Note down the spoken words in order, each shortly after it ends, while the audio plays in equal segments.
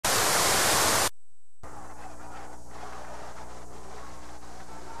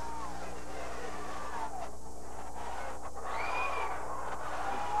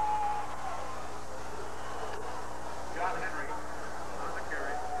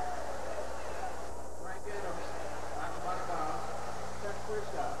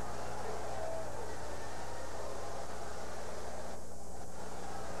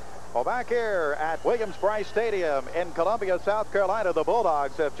Well, back here at Williams-Brice Stadium in Columbia, South Carolina, the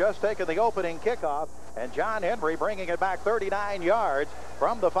Bulldogs have just taken the opening kickoff, and John Henry bringing it back 39 yards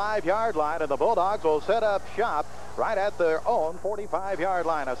from the 5-yard line, and the Bulldogs will set up shop right at their own 45-yard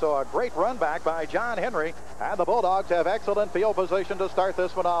line. So a great run back by John Henry, and the Bulldogs have excellent field position to start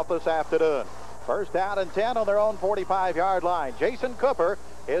this one off this afternoon. First down and 10 on their own 45-yard line. Jason Cooper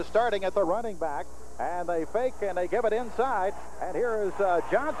is starting at the running back, and they fake and they give it inside, and here is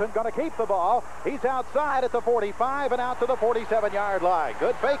Johnson going to keep the ball. He's outside at the 45 and out to the 47-yard line.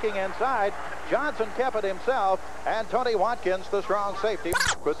 Good faking inside. Johnson kept it himself, and Tony Watkins, the strong safety,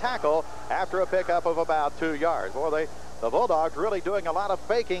 was tackled after a pickup of about 2 yards. Boy, the Bulldogs really doing a lot of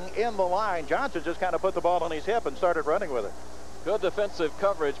faking in the line. Johnson just kind of put the ball on his hip and started running with it. Good defensive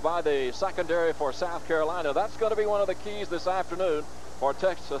coverage by the secondary for South Carolina. That's going to be one of the keys this afternoon for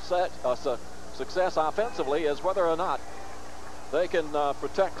Texas success offensively, is whether or not they can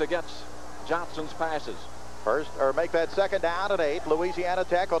protect against Johnson's passes. Make that second down and 8. Louisiana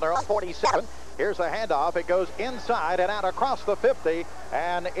Tech on their own 47. Here's the handoff. It goes inside and out across the 50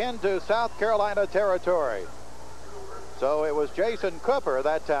 and into South Carolina territory. So it was Jason Cooper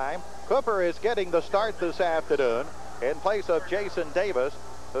that time. Cooper is getting the start this afternoon in place of Jason Davis,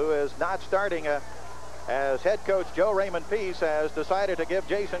 who is not starting as head coach Joe Raymond Peace has decided to give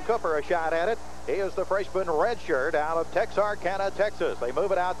Jason Cooper a shot at it. He is the freshman redshirt out of Texarkana, Texas. They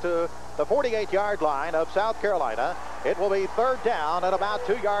move it out to the 48-yard line of South Carolina. It will be third down and about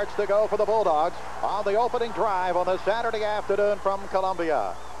 2 yards to go for the Bulldogs on the opening drive on this Saturday afternoon from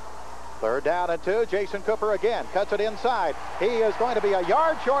Columbia. Third down and 2. Jason Cooper again cuts it inside. He is going to be a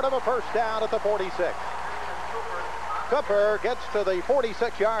yard short of a first down at the 46. Cooper gets to the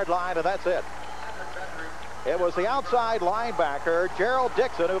 46-yard line, and that's it. It was the outside linebacker, Gerald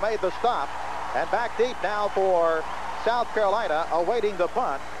Dixon, who made the stop. And back deep now for South Carolina, awaiting the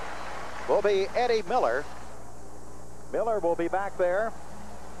punt, will be Eddie Miller. Miller will be back there,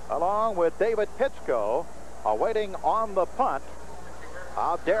 along with David Pitsko, awaiting on the punt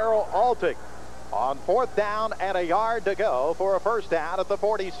of Darrell Altig. On fourth down and a yard to go for a first down at the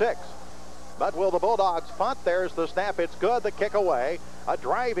 46. But will the Bulldogs punt? There's the snap. It's good. The kick away. A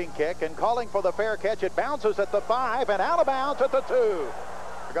driving kick, and calling for the fair catch. It bounces at the 5 and out of bounds at the 2.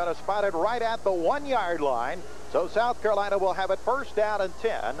 They're going to spot it right at the 1-yard line. So South Carolina will have it first down and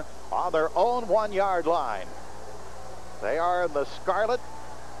 10 on their own 1-yard line. They are in the scarlet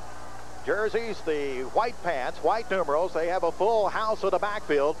jerseys, the white pants, white numerals. They have a full house of the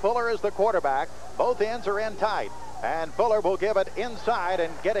backfield. Fuller is the quarterback. Both ends are in tight. And Fuller will give it inside,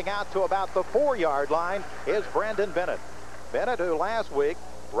 and getting out to about the 4-yard line is Brandon Bennett. Bennett, who last week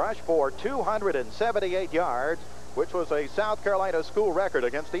rushed for 278 yards, which was a South Carolina school record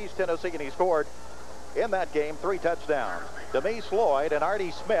against East Tennessee, and he scored in that game 3 touchdowns. Demise Lloyd and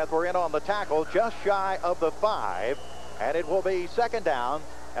Artie Smith were in on the tackle just shy of the 5, and it will be second down,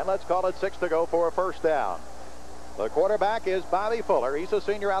 and let's call it 6 to go for a first down. The quarterback is Bobby Fuller. He's a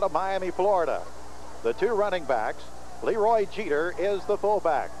senior out of Miami, Florida. The 2 running backs, Leroy Jeter is the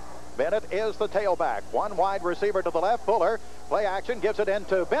fullback. Bennett is the tailback. 1 wide receiver to the left. Fuller, play action, gives it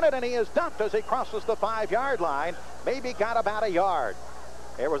into Bennett, and he is dumped as he crosses the 5-yard line. Maybe got about a yard.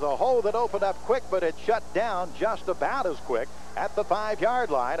 There was a hole that opened up quick, but it shut down just about as quick at the 5-yard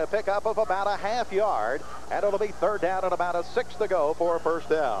line. A pickup of about a half yard, and it'll be third down and about a 6 to go for a first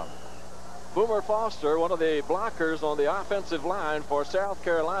down. Boomer Foster, one of the blockers on the offensive line for South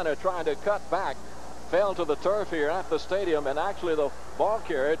Carolina, trying to cut back, fell to the turf here at the stadium, and actually the ball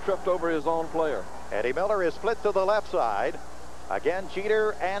carrier tripped over his own player. Eddie Miller is split to the left side. Again,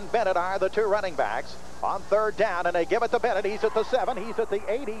 Jeter and Bennett are the 2 running backs on third down, and they give it to Bennett. He's at the 7. He's at the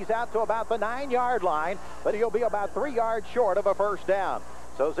 8. He's out to about the 9-yard line, but he'll be about 3 yards short of a first down.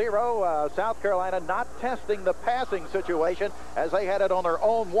 So South Carolina not testing the passing situation as they had it on their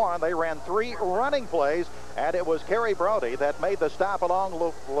own 1. They ran 3 running plays, and it was Kerry Brody that made the stop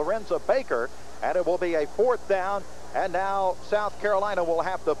along Lorenzo Baker, and it will be a fourth down. And now South Carolina will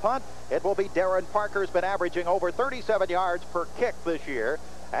have to punt. It will be Darren Parker's been averaging over 37 yards per kick this year.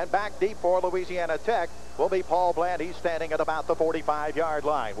 And back deep for Louisiana Tech will be Paul Bland. He's standing at about the 45-yard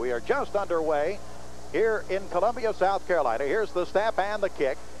line. We are just underway here in Columbia, South Carolina. Here's the snap and the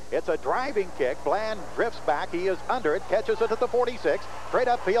kick. It's a driving kick. Bland drifts back. He is under it, catches it at the 46. Straight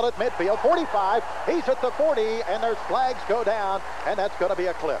upfield at midfield, 45. He's at the 40, and there's flags go down, and that's going to be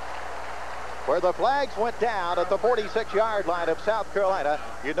a clip. Where the flags went down at the 46-yard line of South Carolina,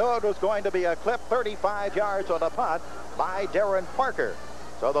 you know it was going to be a clip, 35 yards on a punt by Darren Parker.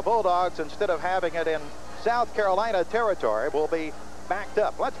 So the Bulldogs, instead of having it in South Carolina territory, will be backed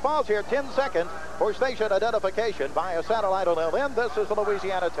up. Let's pause here 10 seconds. For station identification via satellite on LN, this is the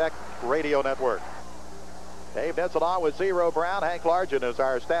Louisiana Tech Radio Network. Dave Nitzel on with Zero Brown. Hank Largent is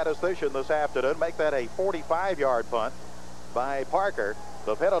our statistician this afternoon. Make that a 45-yard punt by Parker.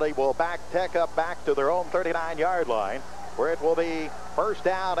 The penalty will back Tech up back to their own 39-yard line, where it will be first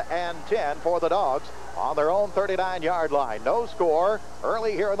down and 10 for the Dogs on their own 39-yard line. No score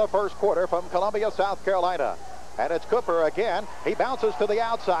early here in the first quarter from Columbia, South Carolina. And it's Cooper again. He bounces to the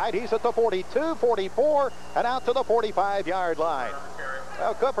outside. He's at the 42, 44, and out to the 45-yard line.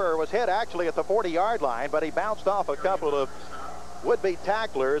 Well, Cooper was hit actually at the 40-yard line, but he bounced off a couple of would-be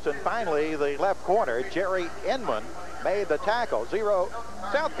tacklers, and finally the left corner, Jerry Inman, made the tackle.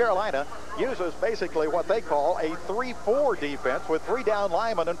 South Carolina uses basically what they call a 3-4 defense with 3 down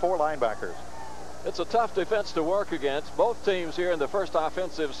linemen and 4 linebackers. It's a tough defense to work against. Both teams here in the first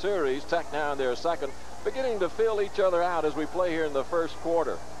offensive series, Tech now in their second, beginning to fill each other out as we play here in the first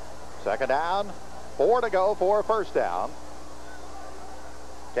quarter. Second down, 4 to go for first down.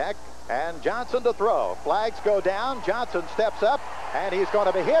 Tech and Johnson to throw. Flags go down. Johnson steps up, and he's going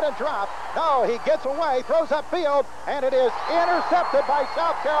to be hit and dropped. No, he gets away, throws upfield, and it is intercepted by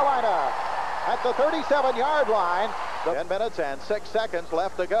South Carolina at the 37-yard line. 10 minutes and 6 seconds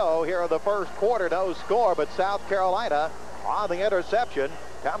left to go here in the first quarter. No score, but South Carolina on the interception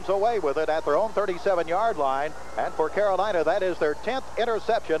comes away with it at their own 37-yard line. And for Carolina, that is their 10th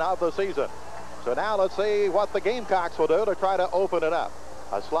interception of the season. So now let's see what the Gamecocks will do to try to open it up.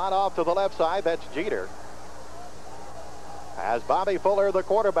 A slot off to the left side, that's Jeter. As Bobby Fuller, the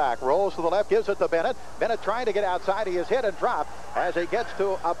quarterback, rolls to the left, gives it to Bennett. Bennett trying to get outside. He is hit and dropped as he gets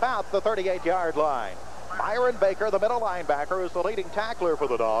to about the 38-yard line. Myron Baker, the middle linebacker, who's the leading tackler for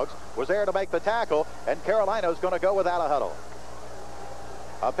the Dogs, was there to make the tackle, and Carolina's going to go without a huddle.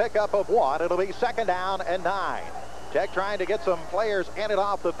 A pickup of 1. It'll be second down and 9. Tech trying to get some players in and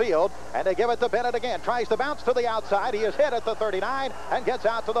off the field, and they give it to Bennett again. Tries to bounce to the outside. He is hit at the 39 and gets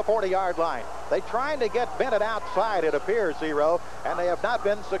out to the 40-yard line. They're trying to get Bennett outside, it appears, Zero, and they have not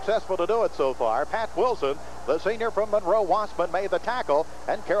been successful to do it so far. Pat Wilson, the senior from Monroe Waspin, made the tackle,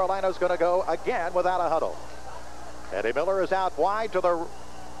 and Carolina's going to go again without a huddle. Eddie Miller is out wide to the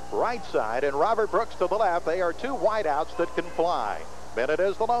right side, and Robert Brooks to the left. They are 2 wideouts that can fly. Bennett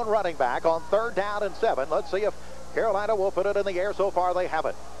is the lone running back on third down and 7. Let's see if Carolina will put it in the air. So far they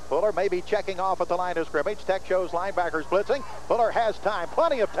haven't. Fuller may be checking off at the line of scrimmage. Tech shows linebackers blitzing. Fuller has time,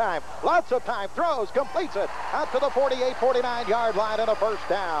 plenty of time, lots of time, throws, completes it out to the 48, 49-yard line and a first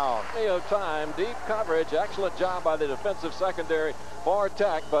down. Plenty of time, deep coverage, excellent job by the defensive secondary for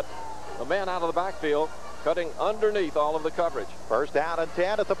Tech, but the man out of the backfield cutting underneath all of the coverage. First down and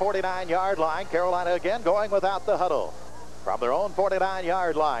 10 at the 49-yard line. Carolina again going without the huddle. From their own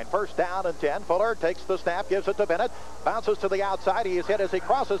 49-yard line, first down and 10. Fuller takes the snap, gives it to Bennett, bounces to the outside. He is hit as he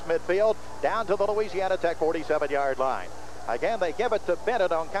crosses midfield down to the Louisiana Tech 47-yard line. Again, they give it to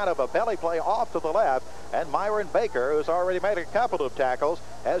Bennett on kind of a belly play off to the left, and Myron Baker, who's already made a couple of tackles,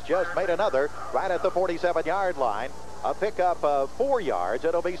 has just made another right at the 47-yard line. A pickup of 4 yards.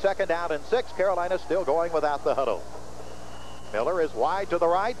 It'll be second down and 6. Carolina still going without the huddle. Miller is wide to the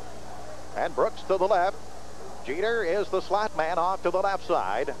right, and Brooks to the left. Jeter is the slot man off to the left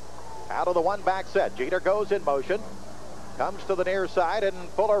side. Out of the one-back set. Jeter goes in motion. Comes to the near side, and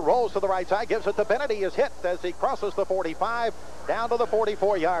Fuller rolls to the right side. Gives it to Bennett. He is hit as he crosses the 45 down to the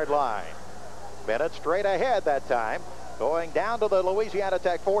 44-yard line. Bennett straight ahead that time. Going down to the Louisiana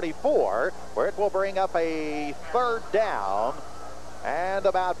Tech 44, where it will bring up a third down. And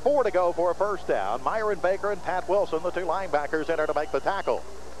about 4 to go for a first down. Myron Baker and Pat Wilson, the 2 linebackers, enter to make the tackle.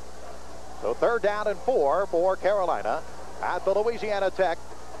 So third down and 4 for Carolina at the Louisiana Tech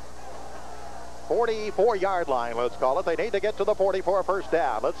 44-yard line, let's call it. They need to get to the 44 first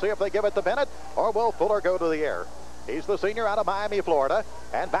down. Let's see if they give it to Bennett, or will Fuller go to the air? He's the senior out of Miami, Florida.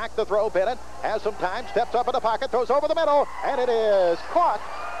 And back to throw. Bennett has some time, steps up in the pocket, throws over the middle, and it is caught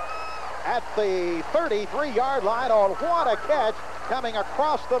at the 33-yard line. On what a catch. Coming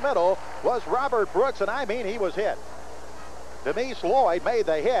across the middle was Robert Brooks, and I mean he was hit. Demise Lloyd made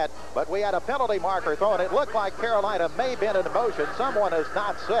the hit, but we had a penalty marker thrown. It looked like Carolina may have been in motion. Someone is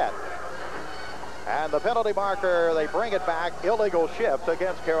not set. And the penalty marker, they bring it back, illegal shift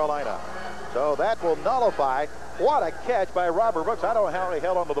against Carolina. So that will nullify. What a catch by Robert Brooks. I don't know how he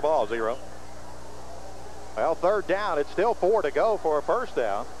held onto the ball, Zero. Well, third down. It's still 4 to go for a first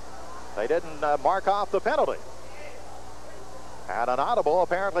down. They didn't mark off the penalty. And an audible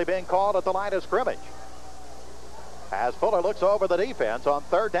apparently being called at the line of scrimmage. As Fuller looks over the defense on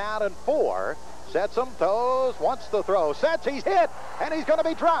third down and 4. Sets them, throws, wants to throw, sets, he's hit, and he's going to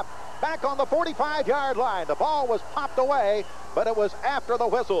be dropped. Back on the 45-yard line. The ball was popped away, but it was after the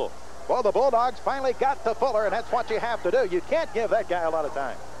whistle. Well, the Bulldogs finally got to Fuller, and that's what you have to do. You can't give that guy a lot of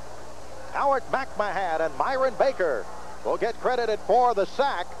time. Howard McMahon and Myron Baker will get credited for the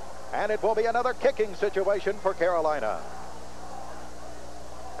sack, and it will be another kicking situation for Carolina.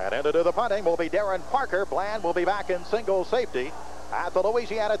 And in to do the punting will be Darren Parker. Bland will be back in single safety at the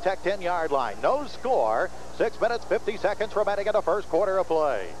Louisiana Tech 10-yard line. No score. 6 minutes, 50 seconds remaining in the first quarter of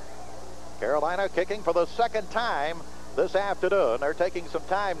play. Carolina kicking for the second time this afternoon. They're taking some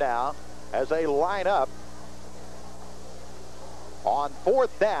time now as they line up on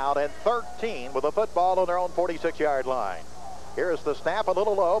 4th down and 13 with the football on their own 46-yard line. Here's the snap, a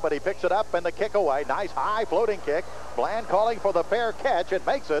little low, but he picks it up and the kick away. Nice high floating kick. Bland calling for the fair catch and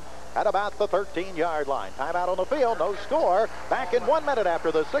makes it at about the 13-yard line. Timeout on the field, no score. Back in 1 minute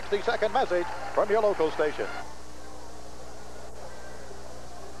after the 60-second message from your local station.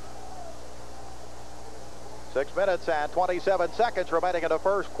 Six minutes and 27 seconds remaining in the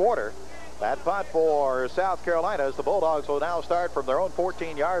first quarter. That punt for South Carolina, as the Bulldogs will now start from their own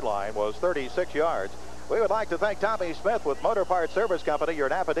 14-yard line, was 36 yards. We would like to thank Tommy Smith with Motor Parts Service Company, your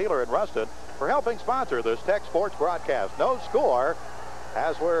Napa dealer in Ruston, for helping sponsor this Tech Sports broadcast. No score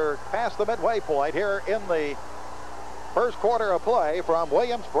as we're past the midway point here in the first quarter of play from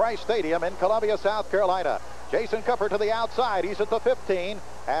Williams-Brice Stadium in Columbia, South Carolina. Jason Cooper to the outside. He's at the 15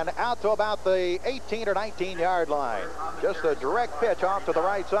 and out to about the 18 or 19-yard line. Just a direct pitch off to the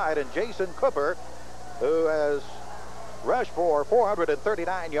right side, and Jason Cooper, who has rushed for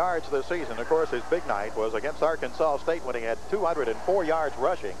 439 yards this season. Of course, his big night was against Arkansas State when he had 204 yards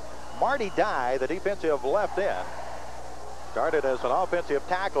rushing. Marty Dye, the defensive left end, started as an offensive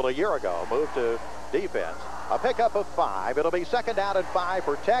tackle a year ago, moved to defense. A pickup of 5. It'll be 2nd down and 5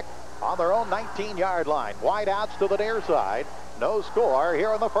 for Tech on their own 19-yard line. Wide outs to the near side. No score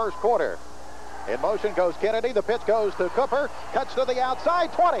here in the first quarter. In motion goes Kennedy. The pitch goes to Cooper. Cuts to the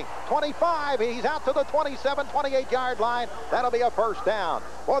outside. 20, 25. He's out to the 27, 28-yard line. That'll be a first down.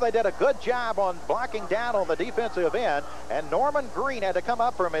 Boy, they did a good job on blocking down on the defensive end, and Norman Green had to come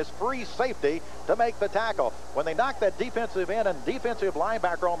up from his free safety to make the tackle. When they knocked that defensive end and defensive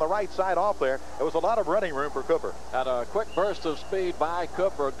linebacker on the right side off there was a lot of running room for Cooper. Had a quick burst of speed by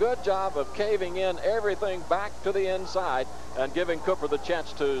Cooper. Good job of caving in everything back to the inside and giving Cooper the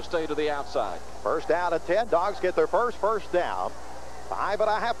chance to stay to the outside. First down and 10. Dogs get their first down.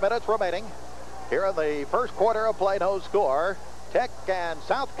 5.5 minutes remaining here in the first quarter of play. No score. Tech and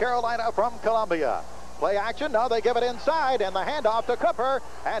South Carolina from Columbia. Play action. Now they give it inside, and the handoff to Cooper,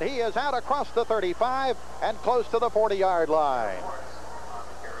 and he is out across the 35 and close to the 40-yard line.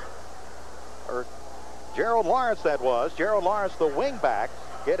 Gerald Lawrence, that was. Gerald Lawrence, the wingback,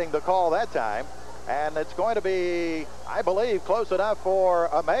 getting the call that time. And it's going to be, I believe, close enough for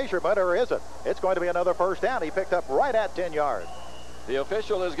a measurement, or is it? It's going to be another first down. He picked up right at 10 yards. The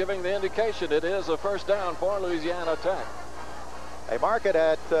official is giving the indication it is a first down for Louisiana Tech. They mark it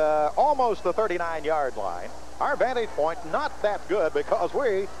at almost the 39-yard line. Our vantage point not that good because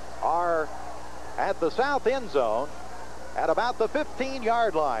we are at the south end zone at about the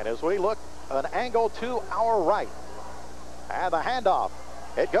 15-yard line as we look an angle to our right. And the handoff.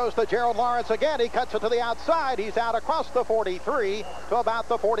 It goes to Gerald Lawrence again. He cuts it to the outside. He's out across the 43 to about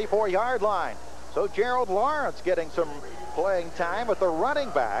the 44-yard line. So Gerald Lawrence getting some playing time with the running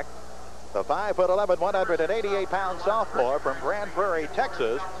back. The 5'11", 188-pound sophomore from Grand Prairie,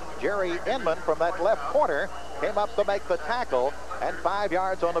 Texas, Jerry Inman from that left corner, came up to make the tackle, and 5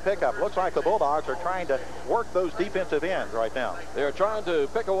 yards on the pickup. Looks like the Bulldogs are trying to work those defensive ends right now. They're trying to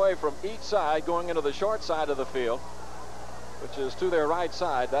pick away from each side, going into the short side of the field, which is to their right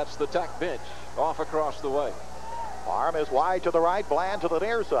side. That's the Tech bench off across the way. Arm is wide to the right, Bland to the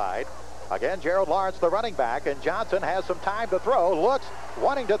near side. Again, Gerald Lawrence, the running back, and Johnson has some time to throw. Looks,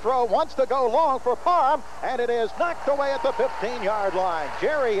 wanting to throw, wants to go long for Parham, and it is knocked away at the 15-yard line.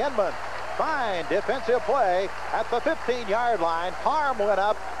 Jerry Inman, fine defensive play at the 15-yard line. Parham went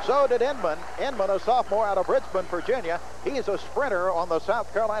up, so did Inman. Inman, a sophomore out of Richmond, Virginia. He's a sprinter on the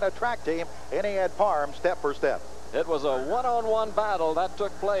South Carolina track team, and he had Parham step for step. It was a one-on-one battle that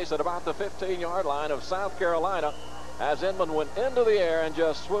took place at about the 15-yard line of South Carolina as Inman went into the air and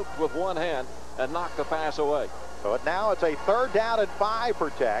just swooped with one hand and knocked the pass away. So now it's a 3rd down and 5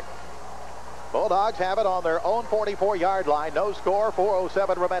 for Tech. Bulldogs have it on their own 44-yard line. No score,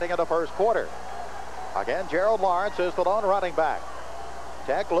 4:07 remaining in the first quarter. Again, Gerald Lawrence is the lone running back.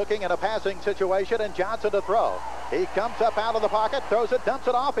 Tech looking in a passing situation, and Johnson to throw. He comes up out of the pocket, throws it, dumps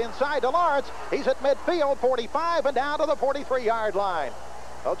it off inside to Lawrence. He's at midfield, 45, and down to the 43-yard line.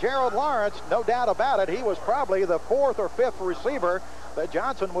 Well, Gerald Lawrence, no doubt about it, he was probably the 4th or 5th receiver that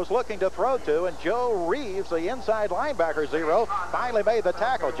Johnson was looking to throw to, and Joe Reeves, the inside linebacker, Zero, finally made the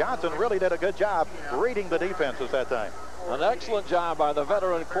tackle. Johnson really did a good job reading the defenses that time. An excellent job by the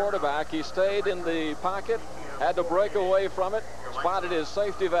veteran quarterback. He stayed in the pocket, had to break away from it, spotted his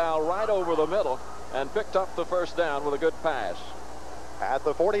safety valve right over the middle, and picked up the first down with a good pass. At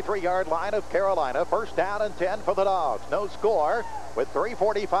the 43-yard line of Carolina, first down and 10 for the Dogs. No score with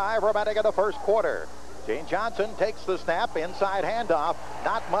 3:45 remaining in the first quarter. Gene Johnson takes the snap, inside handoff.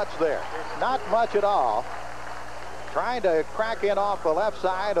 Not much there. Not much at all. Trying to crack in off the left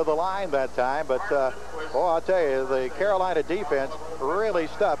side of the line that time, but boy, I'll tell you, the Carolina defense really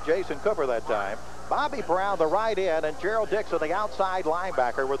stuffed Jason Cooper that time. Bobby Brown, the right end, and Gerald Dixon, the outside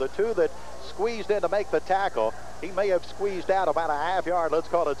linebacker, were the two that squeezed in to make the tackle. He may have squeezed out about a half yard. Let's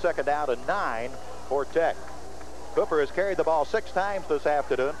call it second down and 9 for Tech. Cooper has carried the ball 6 times this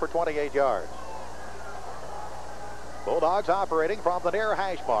afternoon for 28 yards. Bulldogs operating from the near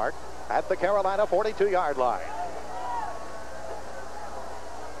hash mark at the Carolina 42-yard line.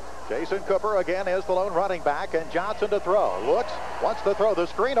 Jason Cooper again is the lone running back, and Johnson to throw. Looks, wants to throw the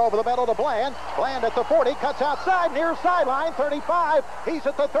screen over the middle to Bland. Bland at the 40, cuts outside, near sideline, 35. He's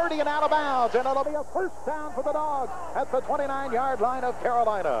at the 30 and out of bounds, and it'll be a first down for the Dogs at the 29-yard line of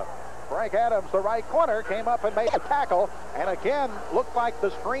Carolina. Frank Adams, the right corner, came up and made a tackle, and again looked like the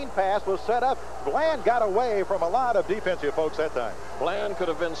screen pass was set up. Bland got away from a lot of defensive folks that time. Bland could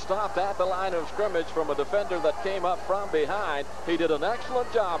have been stopped at the line of scrimmage from a defender that came up from behind. He did an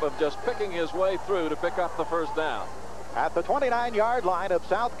excellent job of just picking his way through to pick up the first down. At the 29-yard line of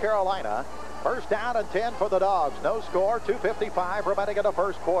South Carolina, first down and 10 for the Dogs. No score, 2:55 remaining in the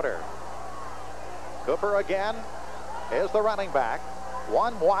first quarter. Cooper again is the running back.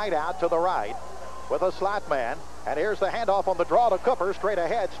 One wide out to the right with a slot man. And here's the handoff on the draw to Cooper. Straight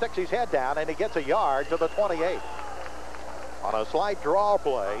ahead, sticks his head down, and he gets a yard to the 28. On a slight draw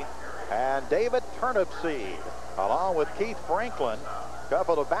play. And David Turnipseed, along with Keith Franklin, a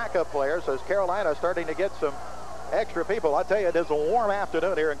couple of backup players, as Carolina starting to get some extra people. I tell you, it is a warm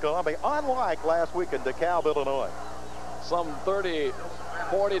afternoon here in Columbia, unlike last week in DeKalb, Illinois. Some 30,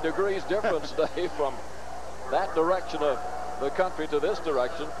 40 degrees difference, Dave, from that direction of the country to this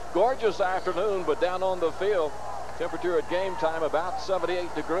direction. Gorgeous afternoon, but down on the field, temperature at game time about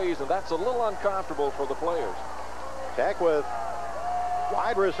 78 degrees, and that's a little uncomfortable for the players. Tech with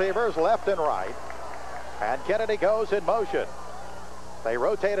wide receivers left and right, and Kennedy goes in motion. They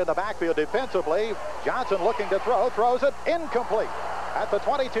rotate in the backfield defensively. Johnson looking to throw, throws it incomplete. At the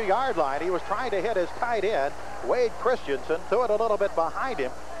 22-yard line, he was trying to hit his tight end, Wade Christensen, threw it a little bit behind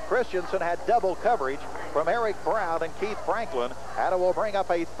him. Christensen had double coverage from Eric Brown and Keith Franklin, and it will bring up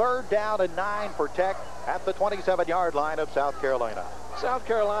a third down and 9 for Tech at the 27-yard line of South Carolina. South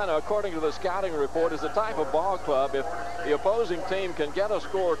Carolina, according to the scouting report, is the type of ball club, if the opposing team can get a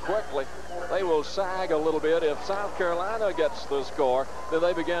score quickly, they will sag a little bit. If South Carolina gets the score, then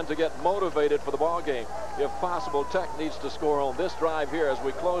they begin to get motivated for the ball game. If possible, Tech needs to score on this drive here as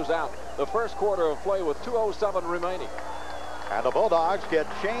we close out the first quarter of play with 2:07 remaining. And the Bulldogs get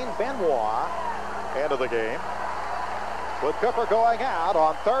Shane Benoit into the game, with Cooper going out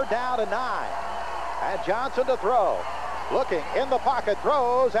on third down and 9. And Johnson to throw. Looking in the pocket,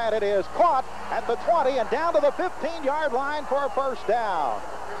 throws, and it is caught at the 20 and down to the 15-yard line for a first down.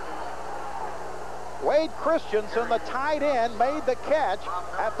 Wade Christensen, the tight end, made the catch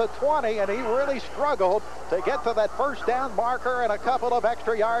at the 20, and he really struggled to get to that first down marker and a couple of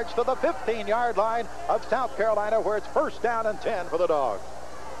extra yards to the 15-yard line of South Carolina, where it's first down and 10 for the Dogs.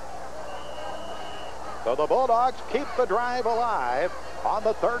 So the Bulldogs keep the drive alive on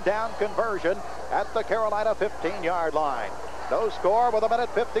the third down conversion at the Carolina 15-yard line. No score with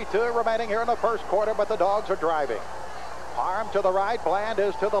 1:52 remaining here in the first quarter, but the Dogs are driving. Arm to the right, Bland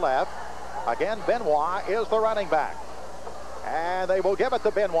is to the left. Again, Benoit is the running back. And they will give it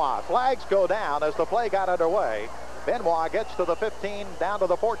to Benoit. Flags go down as the play got underway. Benoit gets to the 15, down to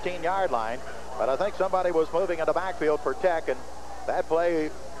the 14-yard line. But I think somebody was moving in the backfield for Tech, and that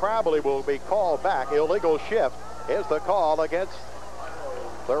play probably will be called back. Illegal shift is the call against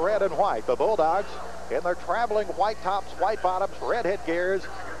the red and white. The Bulldogs in their traveling white tops, white bottoms, red headgears,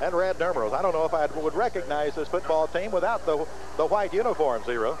 and red numerals. I don't know if I would recognize this football team without the white uniform,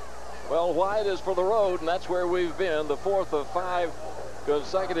 Zero. Well, white is for the road, and that's where we've been, the 4th of 5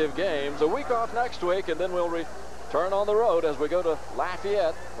 consecutive games. A week off next week, and then we'll return on the road as we go to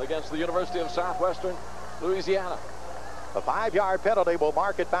Lafayette against the University of Southwestern Louisiana. The 5-yard penalty will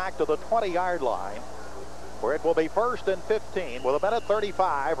mark it back to the 20-yard line, where it will be first and 15 with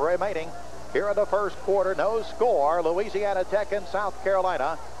 1:35 remaining here in the first quarter. No score. Louisiana Tech in South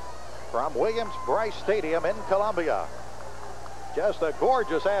Carolina from Williams-Brice Stadium in Columbia. Just a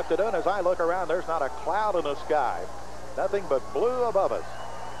gorgeous afternoon. As I look around, there's not a cloud in the sky. Nothing but blue above us.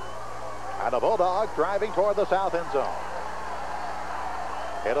 And the Bulldogs driving toward the south end zone.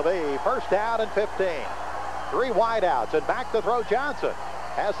 It'll be first down and 15. 3 wideouts, and back to throw Johnson.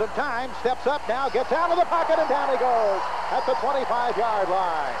 Has some time, steps up now, gets out of the pocket, and down he goes at the 25-yard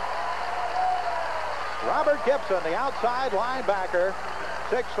line. Robert Gibson, the outside linebacker,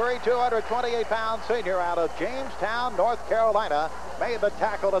 6'3", 228-pound senior out of Jamestown, North Carolina, made the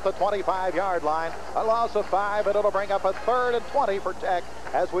tackle at the 25-yard line. A loss of 5, and it'll bring up a 3rd and 20 for Tech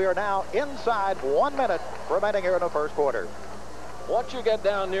as we are now inside 1 minute remaining here in the first quarter. Once you get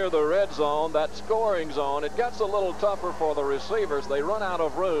down near the red zone, that scoring zone, it gets a little tougher for the receivers. They run out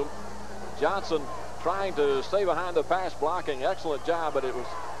of room. Johnson trying to stay behind the pass blocking. Excellent job, but it was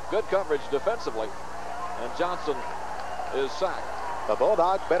good coverage defensively. And Johnson is sacked. The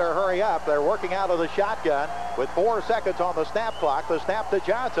Bulldogs better hurry up. They're working out of the shotgun with 4 seconds on the snap clock. The snap to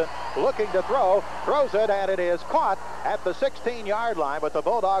Johnson, looking to throw, throws it, and it is caught at the 16-yard line, but the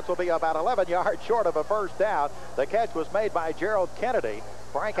Bulldogs will be about 11 yards short of a first down. The catch was made by Gerald Kennedy.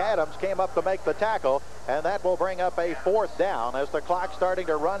 Frank Adams came up to make the tackle, and that will bring up a 4th down as the clock's starting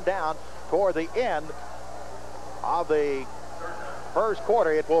to run down toward the end of the first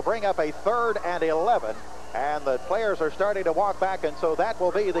quarter. It will bring up a 3rd and 11. And the players are starting to walk back, and so that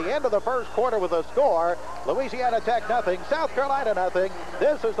will be the end of the first quarter with a score. Louisiana Tech nothing, South Carolina nothing.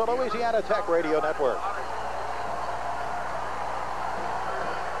 This is the Louisiana Tech Radio Network.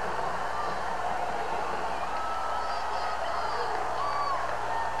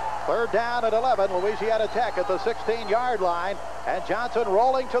 Third down at 11, Louisiana Tech at the 16-yard line, and Johnson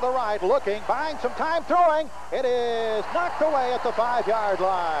rolling to the right, looking, buying some time, throwing. It is knocked away at the 5-yard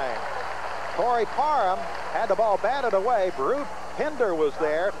line. Corey Parham had the ball batted away. Brew Pender was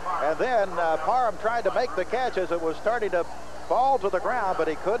there, and then Parham tried to make the catch as it was starting to fall to the ground, but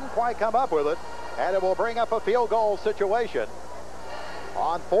he couldn't quite come up with it, and it will bring up a field goal situation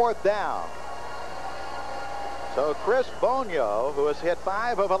on 4th down. So Chris Bonio, who has hit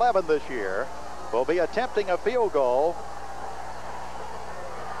 5 of 11 this year, will be attempting a field goal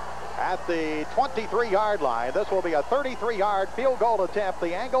at the 23-yard line. This will be a 33-yard field goal attempt.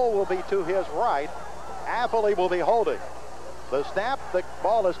 The angle will be to his right. Appley will be holding. The snap, the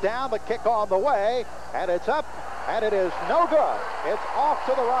ball is down, the kick on the way, and it's up, and it is no good. It's off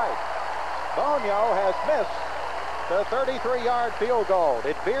to the right. Bonio has missed the 33-yard field goal.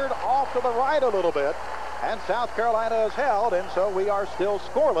 It veered off to the right a little bit, and South Carolina is held, and so we are still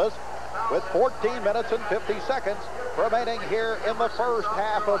scoreless with 14 minutes and 50 seconds remaining here in the first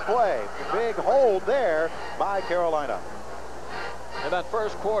half of play. Big hold there by Carolina. In that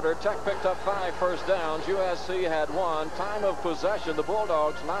first quarter, Tech picked up 5 first downs. USC had 1. Time of possession, the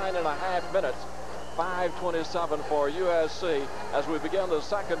Bulldogs 9.5 minutes. 5:27 for USC. As we begin the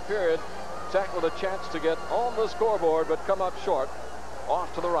second period, Tech with a chance to get on the scoreboard, but come up short.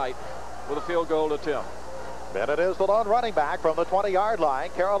 Off to the right with a field goal attempt. Bennett is the lone running back from the 20-yard line.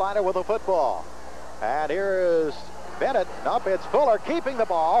 Carolina with the football. And here is Bennett. Up, it's Fuller keeping the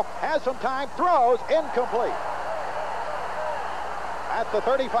ball. Has some time, throws, incomplete. At the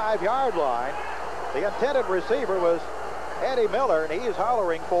 35-yard line, the intended receiver was Eddie Miller, and he's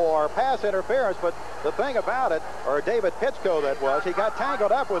hollering for pass interference, but the thing about it, or David Pitchko that was, he got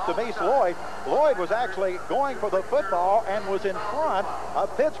tangled up with Demise Lloyd. Lloyd was actually going for the football and was in front of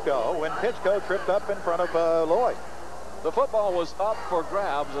Pitchko when Pitchko tripped up in front of Lloyd. The football was up for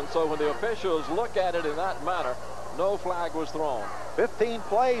grabs, and so when the officials look at it in that manner, no flag was thrown. 15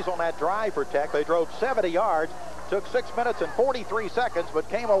 plays on that drive for Tech. They drove 70 yards, took 6 minutes and 43 seconds, but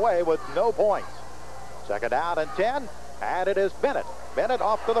came away with no points. Second down and 10. And it is Bennett. Bennett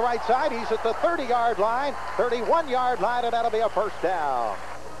off to the right side. He's at the 30-yard line, 31-yard line, and that'll be a first down.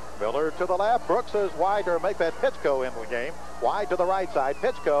 Miller to the left. Brooks is wide to make that Pitchko in the game. Wide to the right side.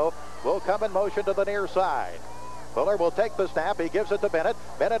 Pitchko will come in motion to the near side. Fuller will take the snap. He gives it to Bennett.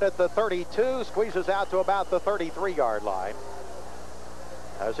 Bennett at the 32, squeezes out to about the 33-yard line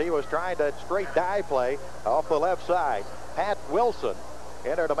as he was trying to straight dive play off the left side. Pat Wilson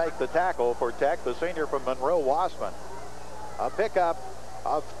in there to make the tackle for Tech, the senior from Monroe-Wassman. A pickup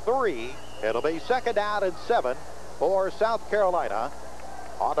of 3. It'll be second down and 7 for South Carolina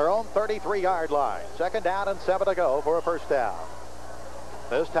on their own 33-yard line. Second down and 7 to go for a first down.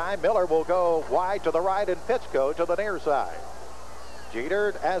 This time Miller will go wide to the right and Pitchko to the near side.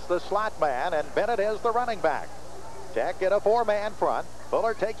 Jeter as the slot man and Bennett is the running back. Tech in a 4-man front.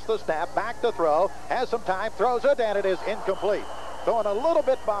 Fuller takes the snap, back to throw, has some time, throws it, and it is incomplete. throwing a little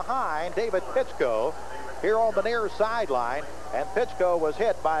bit behind David Pitchko here on the near sideline. And Pitchko was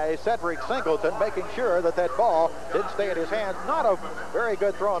hit by Cedric Singleton, making sure that that ball didn't stay in his hands. Not a very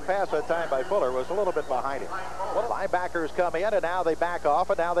good throwing pass that time by Fuller. Was a little bit behind him. Well, linebackers come in, and now they back off,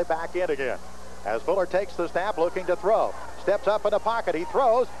 and now they back in again. As Fuller takes the snap, looking to throw. Steps up in the pocket. He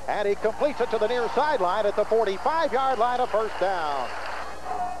throws, and he completes it to the near sideline at the 45-yard line, a first down.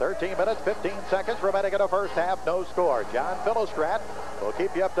 13 minutes, 15 seconds remaining in the first half. No score. John Philistrat will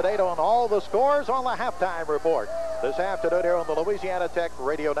keep you up to date on all the scores on the halftime report this afternoon here on the Louisiana Tech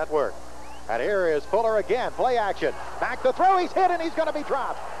Radio Network. And here is Fuller again. Play action. Back to throw. He's hit, and he's going to be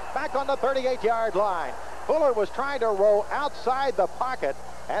dropped. Back on the 38-yard line. Fuller was trying to roll outside the pocket,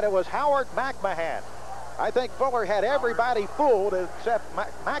 and it was Howard McMahon. I think Fuller had everybody fooled except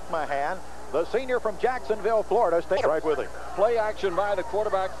McMahon, the senior from Jacksonville, Florida. Stay right with him. Play action by the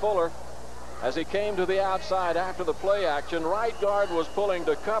quarterback Fuller as he came to the outside after the play action. Right guard was pulling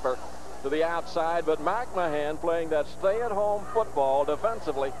to cover to the outside, but McMahon, playing that stay-at-home football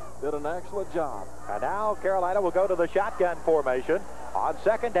defensively, did an excellent job. And now Carolina will go to the shotgun formation on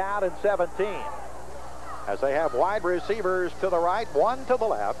second down and 17. As they have wide receivers to the right, one to the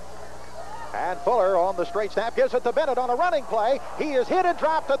left. And Fuller on the straight snap gives it to Bennett on a running play. He is hit and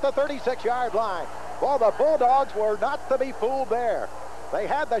dropped at the 36-yard line. Well, the Bulldogs were not to be fooled there. They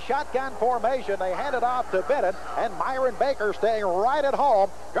had the shotgun formation. They handed off to Bennett, and Myron Baker, staying right at home,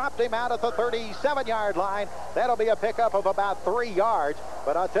 dropped him out at the 37-yard line. That'll be a pickup of about 3 yards.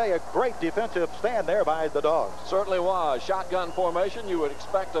 But I'll tell you, great defensive stand there by the Dogs. Certainly was. Shotgun formation. You would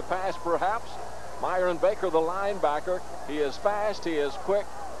expect a pass, perhaps. Myron Baker, the linebacker. He is fast. He is quick.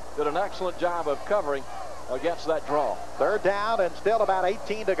 Did an excellent job of covering against that draw. Third down and still about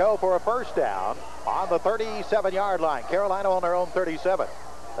 18 to go for a first down on the 37-yard line. Carolina on their own 37.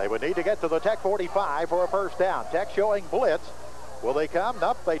 They would need to get to the Tech 45 for a first down. Tech showing blitz. Will they come?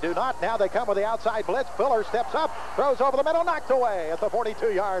 Nope, they do not. Now they come with the outside blitz. Fuller steps up, throws over the middle, knocked away at the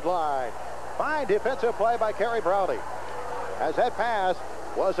 42-yard line. Fine defensive play by Kerry Browdy, as that pass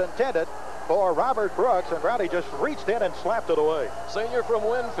was intended for Robert Brooks, and Browdy just reached in and slapped it away. Senior from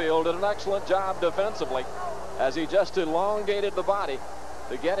Winfield did an excellent job defensively as he just elongated the body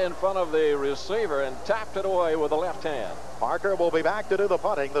to get in front of the receiver and tapped it away with the left hand. Parker will be back to do the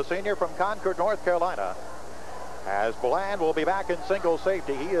punting, the senior from Concord, North Carolina, as Bland will be back in single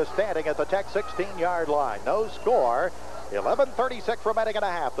safety. He is standing at the Tech 16-yard line. No score. 11:36 remaining in a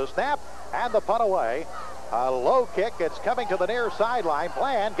half. The snap and the punt away. A low kick. It's coming to the near sideline.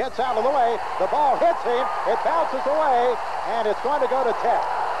 Bland gets out of the way. The ball hits him. It bounces away, and it's going to go to Tech.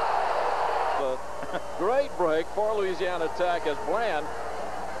 The great break for Louisiana Tech as Bland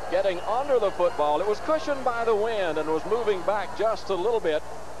getting under the football. It was cushioned by the wind and was moving back just a little bit,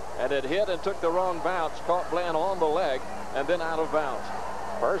 and it hit and took the wrong bounce. Caught Bland on the leg and then out of bounds.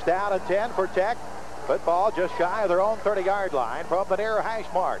 First down and 10 for Tech. Football just shy of their own 30-yard line from the near hash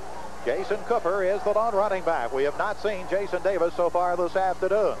mark. Jason Cooper is the lone running back. We have not seen Jason Davis so far this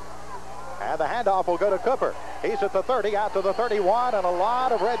afternoon. And the handoff will go to Cooper. He's at the 30, out to the 31, and a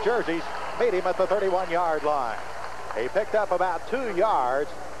lot of red jerseys meet him at the 31-yard line. He picked up about 2 yards,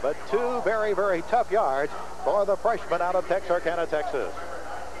 but 2 very, very tough yards for the freshman out of Texarkana, Texas.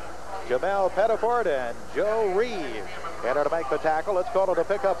 Jamel Pettiford and Joe Reeves in order to make the tackle. Let's call it a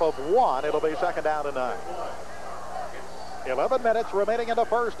pickup of 1. It'll be second down and 9. 11 minutes remaining in the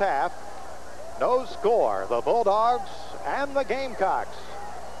first half. No score. The Bulldogs and the Gamecocks.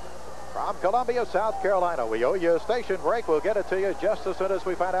 From Columbia, South Carolina, we owe you a station break. We'll get it to you just as soon as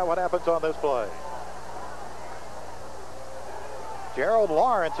we find out what happens on this play. Gerald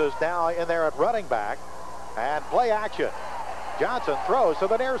Lawrence is now in there at running back. And play action. Johnson throws to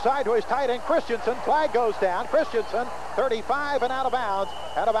the near side to his tight end, Christensen. Flag goes down. Christensen, 35 and out of bounds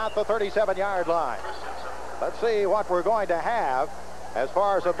at about the 37-yard line. Let's see what we're going to have as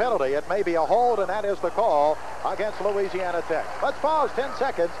far as a penalty. It may be a hold, and that is the call against Louisiana Tech. Let's pause 10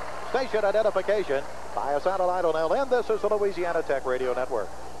 seconds. Station identification by a satellite on LN. This is the Louisiana Tech Radio Network.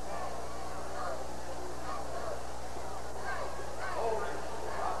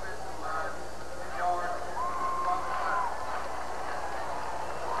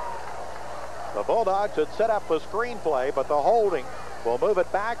 The Bulldogs had set up a screenplay, but the holding will move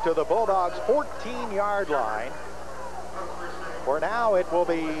it back to the Bulldogs' 14-yard line. For now, it will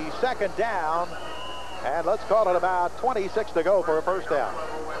be second down, and let's call it about 26 to go for a first down.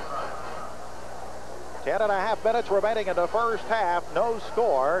 10.5 minutes remaining in the first half. No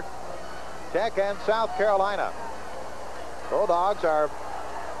score. Tech and South Carolina. Bulldogs are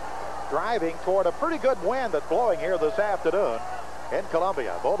driving toward a pretty good wind that's blowing here this afternoon in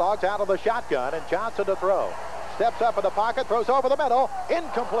Columbia. Bulldogs out of the shotgun, and Johnson to throw. steps up in the pocket, throws over the middle,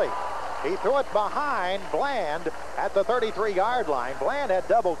 incomplete. He threw it behind Bland at the 33-yard line. Bland had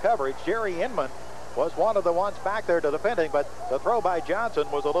double coverage. Jerry Inman was one of the ones back there to defending, but the throw by Johnson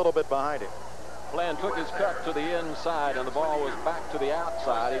was a little bit behind him. Bland took his cut to the inside, and the ball was back to the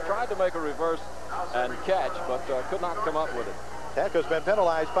outside. He tried to make a reverse and catch, but could not come up with it. Tech has been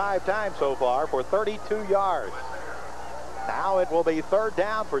penalized 5 times so far for 32 yards. Now it will be 3rd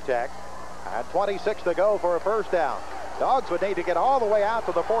down for Tech, and 26 to go for a first down. Dogs would need to get all the way out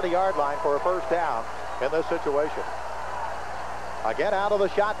to the 40-yard line for a first down in this situation. Again, out of the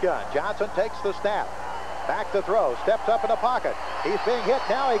shotgun. Johnson takes the snap. Back to throw. Steps up in the pocket. He's being hit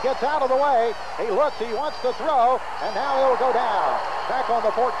now. He gets out of the way. He looks. He wants to throw. And now he'll go down. Back on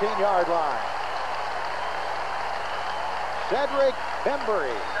the 14-yard line. Cedric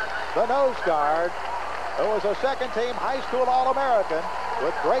Bembry, the nose guard, who was a second-team high school All-American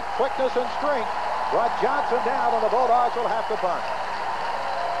with great quickness and strength, brought Johnson down, and the Bulldogs will have to punt.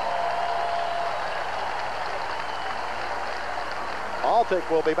 Altick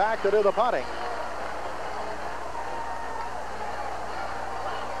will be back to do the punting.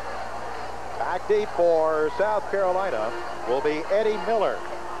 Back deep for South Carolina will be Eddie Miller.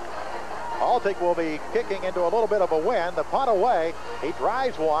 Altick will be kicking into a little bit of a wind. The punt away. He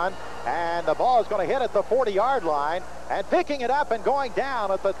drives one, and the ball is going to hit at the 40-yard line. And picking it up and going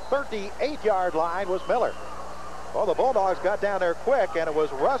down at the 38-yard line was Miller. Well, the Bulldogs got down there quick, and it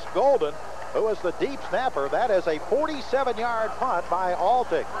was Russ Golden who was the deep snapper. That is a 47-yard punt by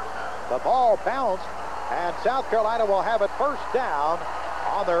Altick. The ball bounced, and South Carolina will have it first down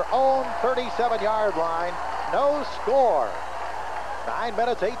on their own 37-yard line. No score. 9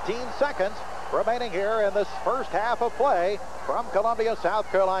 minutes, 18 seconds remaining here in this first half of play from Columbia, South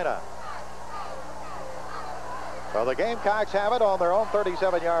Carolina. So the Gamecocks have it on their own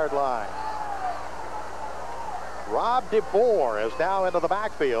 37-yard line. Rob DeBoer is now into the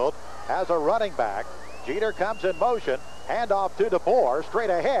backfield as a running back. Jeter comes in motion. Handoff to DeBoer, straight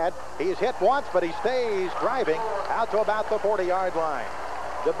ahead. He's hit once, but he stays driving out to about the 40-yard line.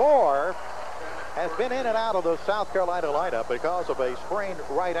 DeBoer has been in and out of the South Carolina lineup because of a sprained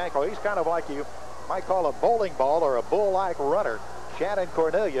right ankle. He's kind of like you might call a bowling ball or a bull-like runner. Shannon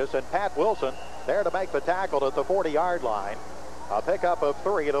Cornelius and Pat Wilson there to make the tackle at the 40-yard line. A pickup of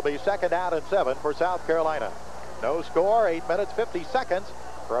 3. It'll be 2nd down and 7 for South Carolina. No score, 8 minutes, 50 seconds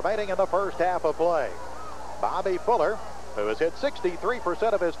remaining in the first half of play. Bobby Fuller, who has hit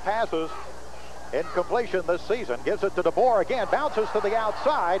 63% of his passes in completion this season, gives it to DeBoer again, bounces to the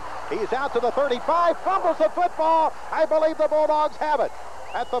outside. He's out to the 35, fumbles the football. I believe the Bulldogs have it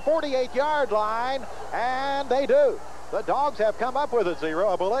at the 48-yard line, and they do. The Dogs have come up with it, Zero,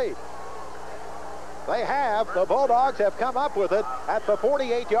 I believe. They have. The Bulldogs have come up with it at the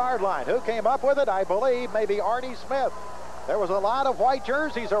 48-yard line. Who came up with it? I believe maybe Artie Smith. There was a lot of white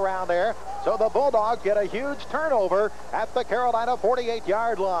jerseys around there, so the Bulldogs get a huge turnover at the Carolina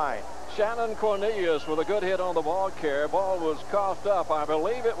 48-yard line. Shannon Cornelius with a good hit on the ball carrier. Ball was coughed up. I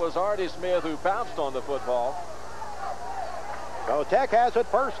believe it was Artie Smith who pounced on the football. So Tech has it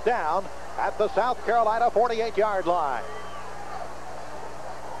first down at the South Carolina 48-yard line.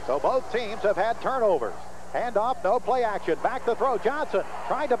 So both teams have had turnovers. Handoff, no play action. Back to throw. Johnson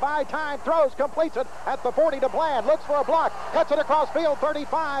trying to buy time. Throws, completes it at the 40 to Bland. Looks for a block. Cuts it across field,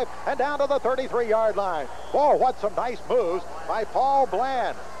 35, and down to the 33-yard line. Whoa, what some nice moves by Paul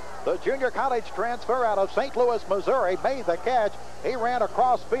Bland. The junior college transfer out of St. Louis, Missouri, made the catch. He ran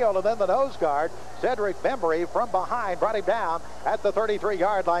across field, and then the nose guard, Cedric Bembry, from behind, brought him down at the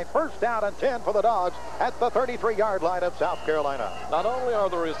 33-yard line. First down and 10 for the Dogs at the 33-yard line of South Carolina. Not only are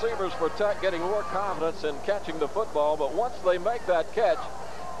the receivers for Tech getting more confidence in catching the football, but once they make that catch,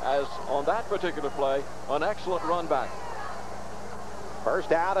 as on that particular play, an excellent run back. First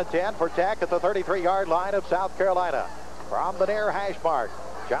down and 10 for Tech at the 33-yard line of South Carolina. From the near hash mark,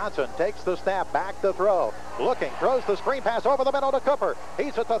 Johnson takes the snap, back to throw. Looking, throws the screen pass over the middle to Cooper.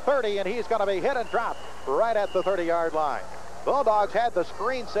 He's at the 30, and he's going to be hit and dropped right at the 30-yard line. Bulldogs had the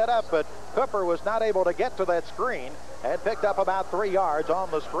screen set up, but Cooper was not able to get to that screen and picked up about 3 yards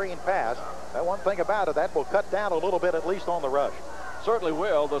on the screen pass. And one thing about it, that will cut down a little bit, at least on the rush. Certainly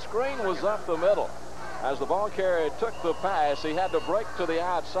will. The screen was up the middle. As the ball carrier took the pass, he had to break to the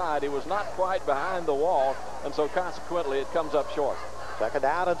outside. He was not quite behind the wall, and so consequently it comes up short. 2nd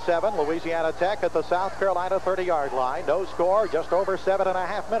down and 7. Louisiana Tech at the South Carolina 30-yard line. No score, just over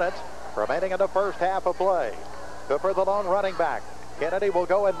 7.5 minutes remaining in the first half of play. Cooper, the lone running back. Kennedy will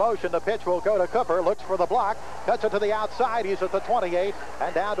go in motion. The pitch will go to Cooper. Looks for the block. Cuts it to the outside. He's at the 28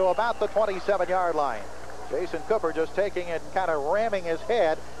 and down to about the 27-yard line. Jason Cooper just taking it, kind of ramming his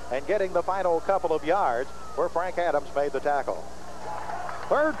head and getting the final couple of yards where Frank Adams made the tackle.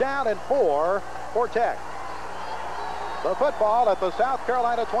 3rd down and 4 for Tech. The football at the South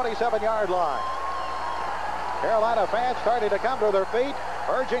Carolina 27-yard line. Carolina fans starting to come to their feet,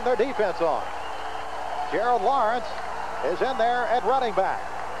 urging their defense on. Gerald Lawrence is in there at running back.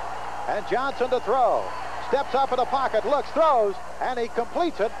 And Johnson to throw. Steps up in the pocket, looks, throws, and he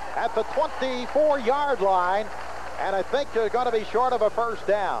completes it at the 24-yard line. And I think they're going to be short of a first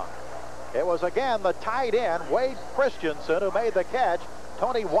down. It was, again, the tight end, Wade Christensen, who made the catch.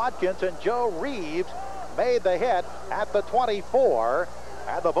 Tony Watkins and Joe Reeves made the hit at the 24.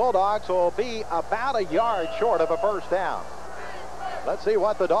 And the Bulldogs will be about a yard short of a first down. Let's see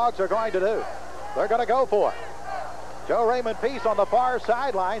what the Dogs are going to do. They're going to go for it. Joe Raymond Peace on the far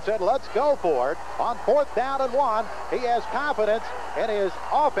sideline said, let's go for it. On 4th down and 1, he has confidence in his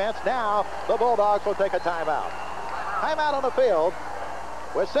offense. Now the Bulldogs will take a timeout. Timeout on the field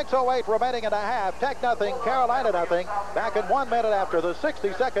with 6:08 remaining in a half. Tech nothing, Carolina nothing. Back in 1 minute after the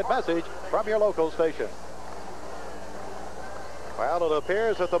 60-second message from your local station. Well, it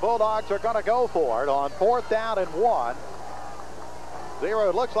appears that the Bulldogs are going to go for it on 4th down and 1.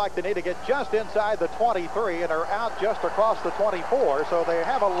 It looks like they need to get just inside the 23 and are out just across the 24, so they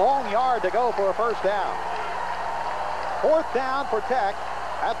have a long yard to go for a first down. 4th down for Tech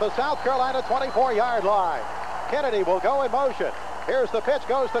at the South Carolina 24-yard line. Kennedy will go in motion. Here's the pitch,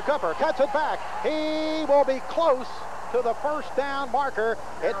 goes to Cooper, cuts it back. He will be close to the first down marker.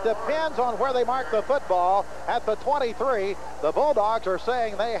 It depends on where they mark the football at the 23. The Bulldogs are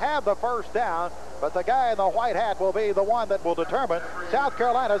saying they have the first down, but the guy in the white hat will be the one that will determine. South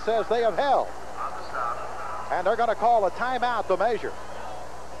Carolina says they have held. And they're going to call a timeout to measure.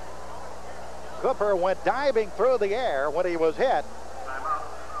 Cooper went diving through the air when he was hit.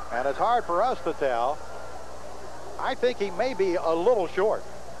 And it's hard for us to tell. I think he may be a little short.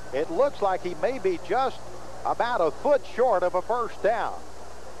 It looks like he may be just about a foot short of a first down.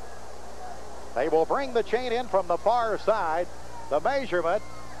 They will bring the chain in from the far side. The measurement,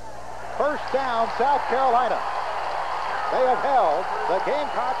 first down, South Carolina. They have held. The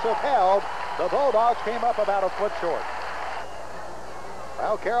Gamecocks have held. The Bulldogs came up about a foot short.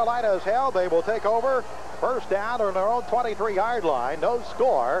 Well, Carolina has held. They will take over. First down on their own 23-yard line. No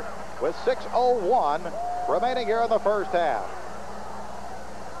score with 6:01 remaining here in the first half.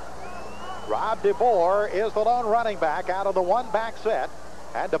 Rob DeBoer is the lone running back out of the one-back set.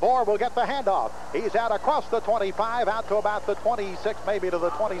 And DeBoer will get the handoff. He's out across the 25, out to about the 26, maybe to the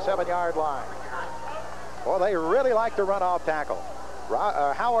 27-yard line. Well, they really like to run off tackle.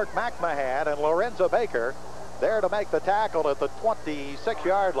 Howard McMahon and Lorenzo Baker there to make the tackle at the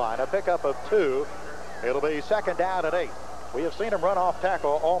 26-yard line. A pickup of 2. It'll be 2nd down and 8. We have seen him run off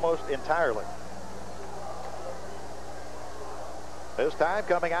tackle almost entirely. This time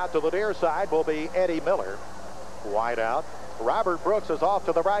coming out to the near side will be Eddie Miller. Wide out. Robert Brooks is off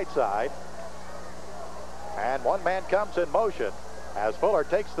to the right side. And one man comes in motion as Fuller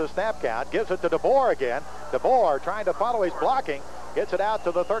takes the snap count, gives it to DeBoer again. DeBoer trying to follow his blocking, gets it out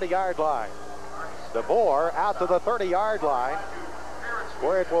to the 30-yard line. DeBoer out to the 30-yard line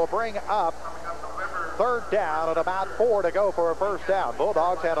where it will bring up 3rd down and about 4 to go for a first down.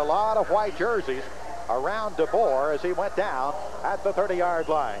 Bulldogs had a lot of white jerseys around DeBoer as he went down at the 30-yard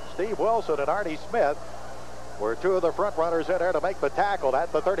line. Steve Wilson and Artie Smith were 2 of the front runners in there to make the tackle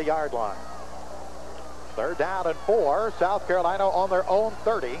at the 30-yard line. 3rd down and 4. South Carolina on their own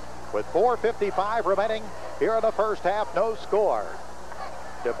 30 with 4:55 remaining here in the first half. No score.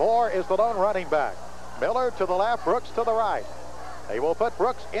 DeBoer is the lone running back. Miller to the left, Brooks to the right. They will put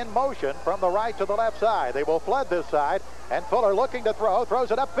Brooks in motion from the right to the left side. They will flood this side, and Fuller looking to throw,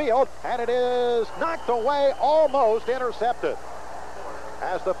 throws it upfield, and it is knocked away, almost intercepted.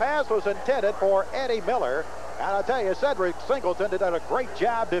 As the pass was intended for Eddie Miller, and I'll tell you, Cedric Singleton did a great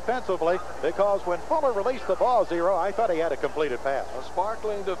job defensively, because when Fuller released the ball, Zero, I thought he had a completed pass. A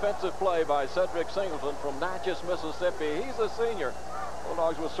sparkling defensive play by Cedric Singleton from Natchez, Mississippi. He's a senior.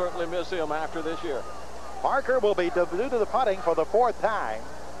 Bulldogs will certainly miss him after this year. Parker will be due to the punting for the 4th time.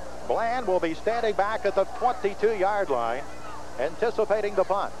 Bland will be standing back at the 22-yard line, anticipating the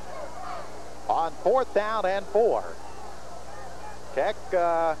punt. On 4th down and 4. Tech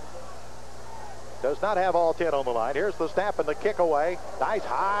does not have all 10 on the line. Here's the snap and the kick away. Nice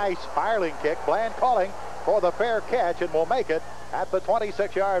high spiraling kick. Bland calling for the fair catch and will make it at the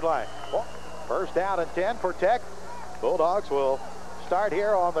 26-yard line. Well, first down and 10 for Tech. Bulldogs will start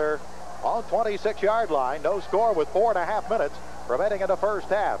here on their own 26-yard line. No score with 4.5 minutes remaining in the first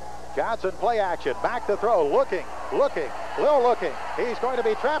half. Johnson play action, back to throw, looking, Lil looking. He's going to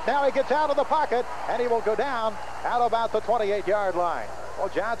be trapped now. He gets out of the pocket, and he will go down out about the 28-yard line. Well,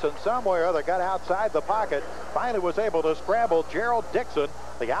 Johnson somewhere or other got outside the pocket, finally was able to scramble. Gerald Dixon,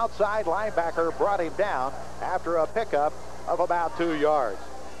 the outside linebacker, brought him down after a pickup of about 2 yards.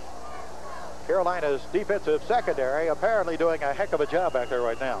 Carolina's defensive secondary apparently doing a heck of a job back there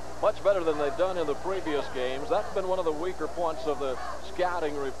right now. Much better than they've done in the previous games. That's been one of the weaker points of the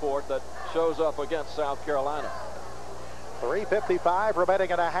scouting report that shows up against South Carolina. 3:55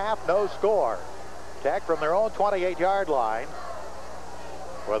 remaining in a half, no score. Tech from their own 28-yard line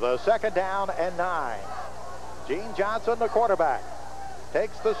with a 2nd down and 9. Gene Johnson, the quarterback,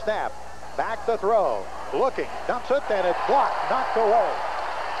 takes the snap, back to throw, looking, dumps it, and it's blocked, knocked away.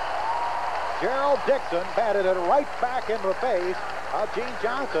 Gerald Dixon batted it right back in the face of Gene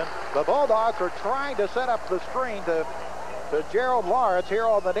Johnson. The Bulldogs are trying to set up the screen to Gerald Lawrence here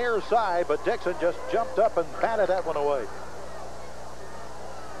on the near side, but Dixon just jumped up and batted that one away.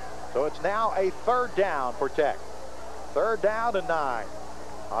 So it's now a 3rd down for Tech. 3rd down and 9.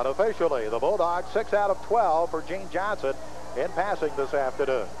 Unofficially, the Bulldogs 6 out of 12 for Gene Johnson in passing this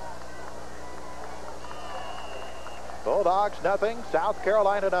afternoon. Bulldogs nothing, South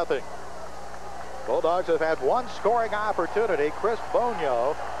Carolina nothing. Bulldogs have had one scoring opportunity. Chris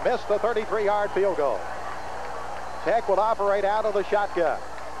Bonio missed the 33-yard field goal. Tech will operate out of the shotgun.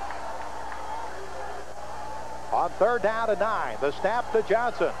 On 3rd down and 9, the snap to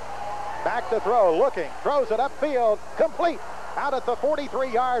Johnson. Back to throw, looking, throws it upfield, complete, out at the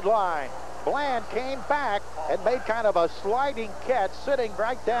 43-yard line. Bland came back and made kind of a sliding catch, sitting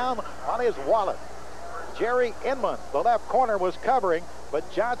right down on his wallet. Jerry Inman, the left corner, was covering, but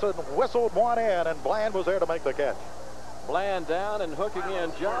Johnson whistled one in, and Bland was there to make the catch. Bland down and hooking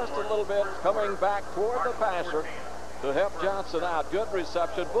in just a little bit, coming back toward the passer to help Johnson out. Good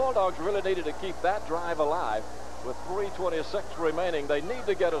reception. Bulldogs really needed to keep that drive alive. With 3:26 remaining, they need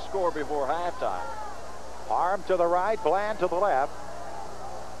to get a score before halftime. Arm to the right, Bland to the left.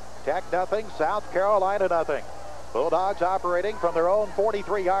 Tech nothing, South Carolina nothing. Bulldogs operating from their own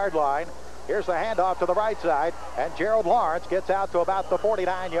 43-yard line. Here's the handoff to the right side, and Gerald Lawrence gets out to about the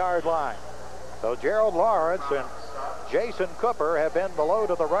 49-yard line. So Gerald Lawrence and Jason Cooper have been below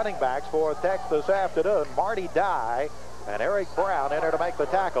to the running backs for Tech this afternoon. Marty Dye and Eric Brown enter to make the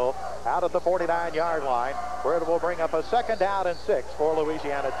tackle out at the 49-yard line, where it will bring up a 2nd down and 6 for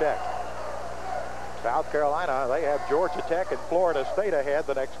Louisiana Tech. South Carolina, they have Georgia Tech and Florida State ahead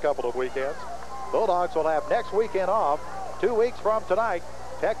the next couple of weekends. Bulldogs will have next weekend off. 2 weeks from tonight,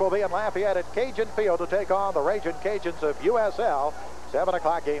 Tech will be in Lafayette at Cajun Field to take on the Ragin' Cajuns of USL. 7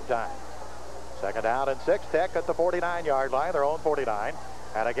 o'clock game time. 2nd down and 6, Tech at the 49-yard line, their own 49.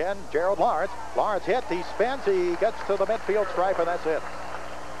 And again, Gerald Lawrence. Lawrence hit, he spins, he gets to the midfield stripe, and that's it.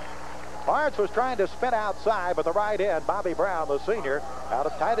 Lawrence was trying to spin outside, but the right end, Bobby Brown, the senior, out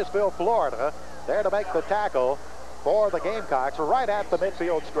of Titusville, Florida, there to make the tackle for the Gamecocks right at the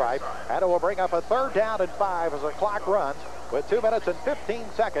midfield stripe. And it will bring up a 3rd down and 5 as the clock runs with 2 minutes and 15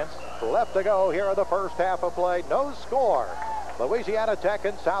 seconds left to go here in the first half of play. No score. Louisiana Tech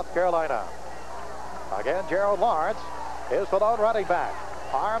and South Carolina. Again, Gerald Lawrence is the lone running back.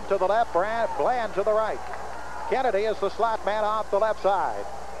 Arm to the left, Bland to the right. Kennedy is the slot man off the left side.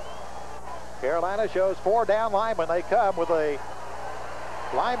 Carolina shows 4 down linemen. They come with a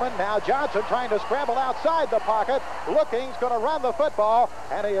lineman. Now Johnson trying to scramble outside the pocket. Looking, he's going to run the football,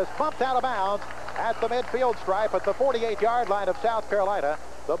 and he is pumped out of bounds at the midfield stripe at the 48-yard line of South Carolina.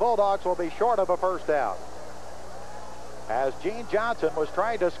 The Bulldogs will be short of a 1st down. As Gene Johnson was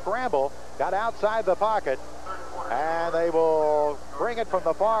trying to scramble, got outside the pocket, and they will bring it from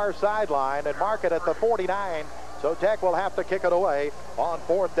the far sideline and mark it at the 49. So Tech will have to kick it away on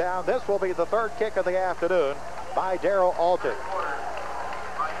 4th down. This will be the 3rd kick of the afternoon by Darrell Alton.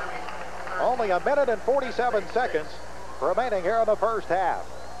 Only 1 minute and 47 seconds remaining here in the first half.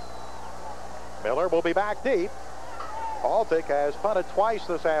 Miller will be back deep. Alton has punted twice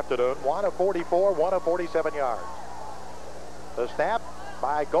this afternoon, 1 of 44, 1 of 47 yards. The snap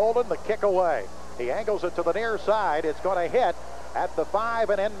by Golden, the kick away. He angles it to the near side. It's going to hit at the 5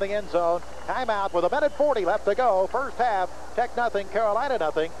 and in the end zone. Timeout with 1 minute 40 left to go. First half, Tech nothing, Carolina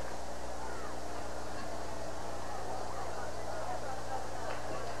nothing.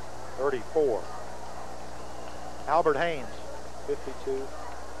 .34. Albert Haynes, 52.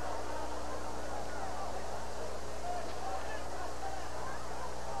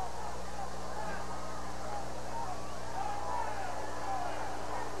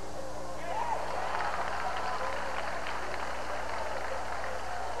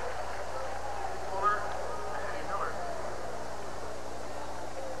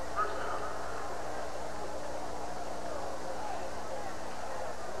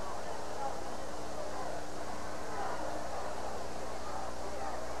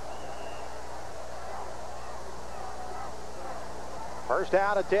 First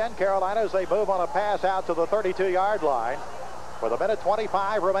down and 10, Carolina, as they move on a pass out to the 32-yard line. With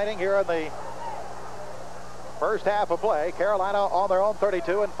 1:25 remaining here in the first half of play. Carolina on their own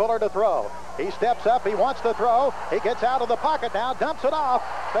 32, and Fuller to throw. He steps up. He wants to throw. He gets out of the pocket now, dumps it off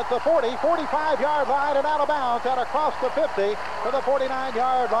at the 40, 45-yard line, and out of bounds out across the 50 to the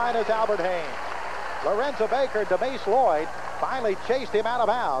 49-yard line is Albert Haynes. Lorenzo Baker, Demise Lloyd finally chased him out of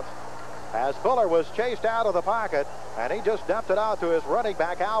bounds as Fuller was chased out of the pocket, and he just dumped it out to his running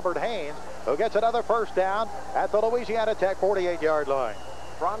back, Albert Haynes, who gets another first down at the Louisiana Tech 48-yard line.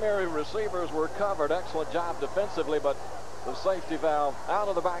 Primary receivers were covered. Excellent job defensively, but the safety valve out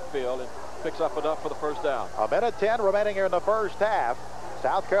of the backfield and picks up enough for the first down. 1:10 remaining here in the first half.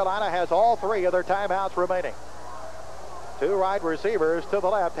 South Carolina has all three of their timeouts remaining. Two wide receivers to the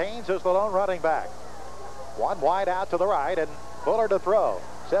left. Haynes is the lone running back. One wide out to the right, and Fuller to throw.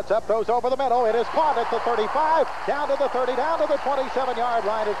 Sets up, throws over the middle. It is caught at the 35, down to the 30, down to the 27-yard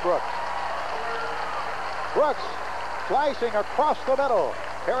line is Brooks. Brooks slicing across the middle.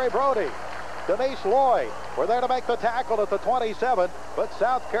 Harry Brody, Demise Lloyd were there to make the tackle at the 27, but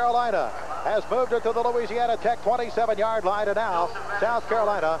South Carolina has moved it to the Louisiana Tech 27-yard line, and now South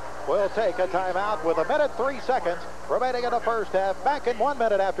Carolina will take a timeout with 1:03 remaining in the first half. Back in 1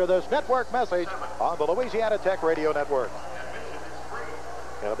 minute after this network message on the Louisiana Tech Radio Network.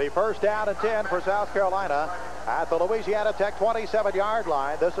 It'll be first down and 10 for South Carolina at the Louisiana Tech 27-yard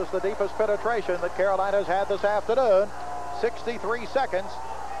line. This is the deepest penetration that Carolina's had this afternoon. 63 seconds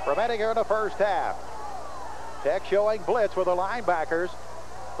remaining here in the first half. Tech showing blitz with the linebackers.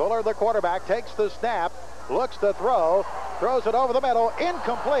 Fuller, the quarterback, takes the snap, looks to throw, throws it over the middle,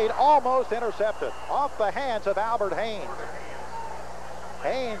 incomplete, almost intercepted, off the hands of Albert Haynes.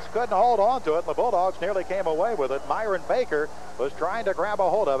 Haynes couldn't hold on to it, and the Bulldogs nearly came away with it. Myron Baker was trying to grab a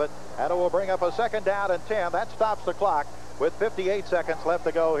hold of it, and it will bring up a second down and 10. That stops the clock with 58 seconds left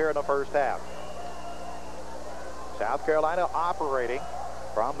to go here in the first half. South Carolina operating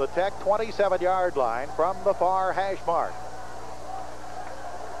from the Tech 27-yard line from the far hash mark.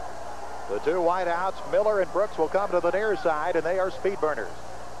 The two wideouts, Miller and Brooks, will come to the near side, and they are speed burners.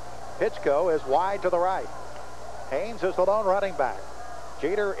 Pitchko is wide to the right. Haynes is the lone running back.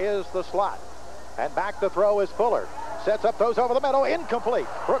 Jeter is the slot. And back to throw is Fuller. Sets up, throws over the middle, incomplete.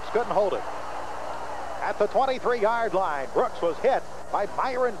 Brooks couldn't hold it. At the 23-yard line, Brooks was hit by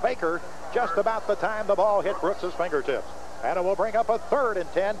Myron Baker just about the time the ball hit Brooks' fingertips. And it will bring up a third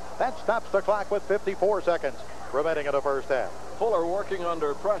and 10. That stops the clock with 54 seconds remaining in the first half. Fuller working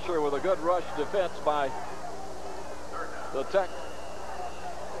under pressure with a good rush defense by the Tech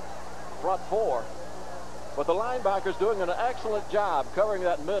front four. But the linebackers doing an excellent job covering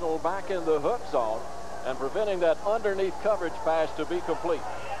that middle back in the hook zone and preventing that underneath coverage pass to be complete.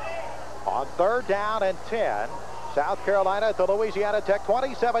 On third down and 10, South Carolina at the Louisiana Tech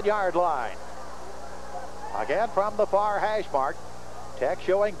 27-yard line. Again from the far hash mark. Tech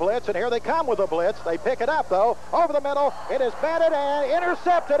showing blitz, and here they come with a blitz. They pick it up, though, over the middle. It is batted and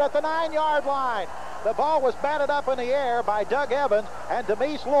intercepted at the 9-yard line. The ball was batted up in the air by Doug Evans, and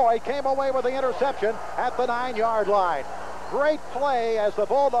Demise Lloyd came away with the interception at the 9-yard line. Great play as the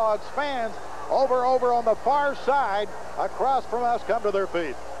Bulldogs fans over on the far side across from us come to their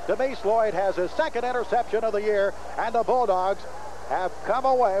feet. Demise Lloyd has his second interception of the year, and the Bulldogs have come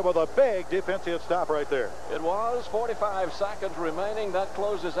away with a big defensive stop right there. It was 45 seconds remaining. That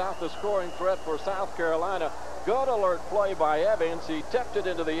closes out the scoring threat for South Carolina. Good alert play by Evans. He tipped it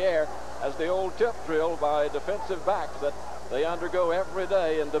into the air as the old tip drill by defensive backs that they undergo every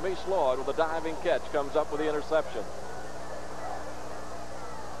day, and Demise Lloyd with a diving catch comes up with the interception.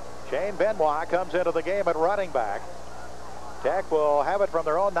 Shane Benoit comes into the game at running back. Tech will have it from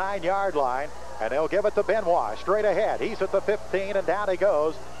their own 9-yard line, and they'll give it to Benoit straight ahead. He's at the 15, and down he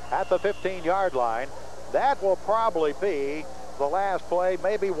goes at the 15-yard line. That will probably be the last play,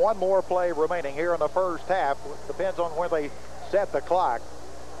 maybe one more play remaining here in the first half. Depends on when they set the clock.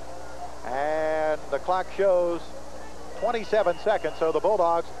 And the clock shows 27 seconds, so the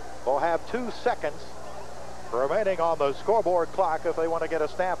Bulldogs will have 2 seconds remaining on the scoreboard clock if they want to get a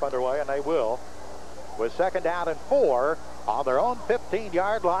snap underway, and they will. With second down and 4 on their own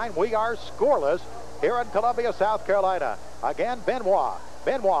 15-yard line, we are scoreless here in Columbia, South Carolina. Again, Benoit.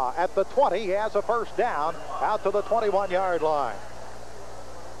 Benoit at the 20. He has a first down out to the 21-yard line.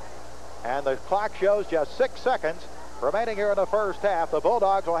 And the clock shows just 6 seconds remaining here in the first half. The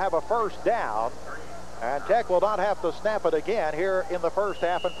Bulldogs will have a first down, and Tech will not have to snap it again here in the first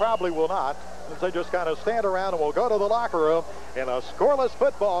half, and probably will not, since they just kind of stand around and will go to the locker room in a scoreless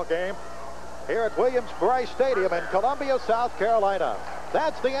football game here at Williams-Brice Stadium in Columbia, South Carolina.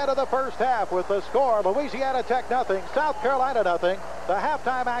 That's the end of the first half with the score: Louisiana Tech nothing, South Carolina nothing. The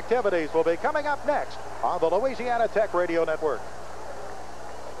halftime activities will be coming up next on the Louisiana Tech Radio Network.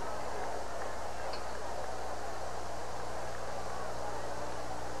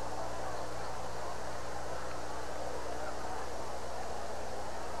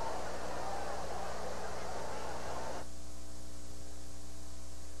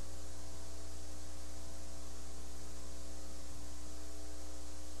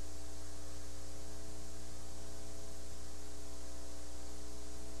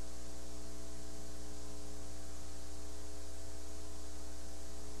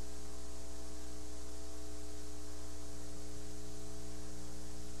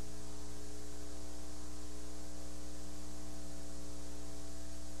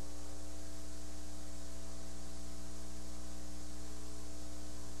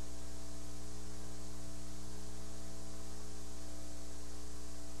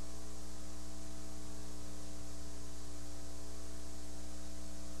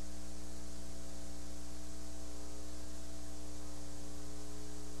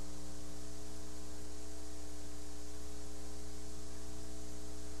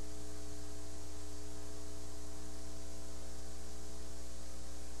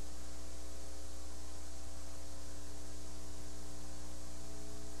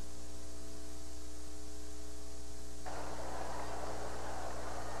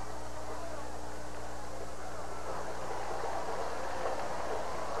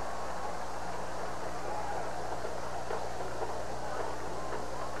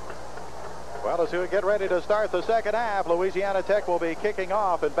 Well, as we get ready to start the second half, Louisiana Tech will be kicking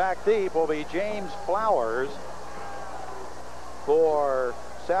off, and back deep will be James Flowers for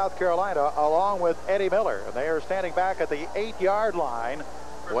South Carolina, along with Eddie Miller. And they are standing back at the 8-yard line,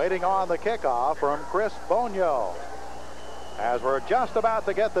 waiting on the kickoff from Chris Bonio. As we're just about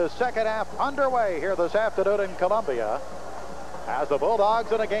to get the second half underway here this afternoon in Columbia, as the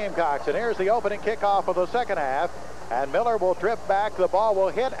Bulldogs and the Gamecocks. And here's the opening kickoff of the second half. And Miller will drift back. The ball will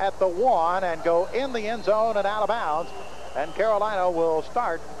hit at the 1 and go in the end zone and out of bounds. And Carolina will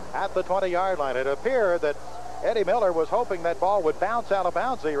start at the 20-yard line. It appeared that Eddie Miller was hoping that ball would bounce out of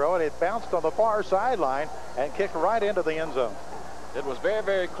bounds, Zero, and it bounced on the far sideline and kicked right into the end zone. It was very,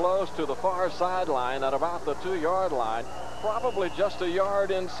 very close to the far sideline at about the 2-yard line, probably just a yard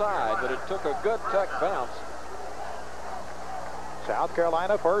inside, but it took a good Tech bounce. South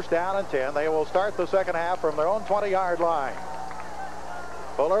Carolina first down and 10. They will start the second half from their own 20-yard line.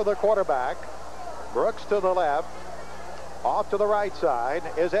 Fuller, the quarterback. Brooks to the left. Off to the right side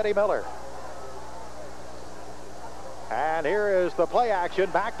is Eddie Miller. And here is the play action.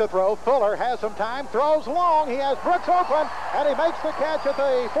 Back to throw. Fuller has some time. Throws long. He has Brooks open. And he makes the catch at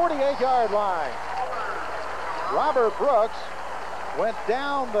the 48-yard line. Robert Brooks went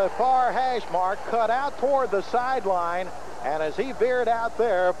down the far hash mark, cut out toward the sideline. And as he veered out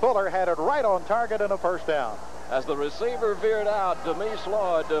there, Fuller had it right on target and a first down. As the receiver veered out, Demise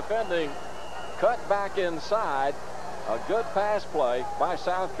Lloyd defending, cut back inside. A good pass play by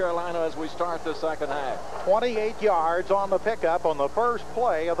South Carolina as we start the second half. 28 yards on the pickup on the first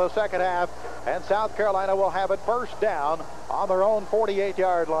play of the second half. And South Carolina will have it first down on their own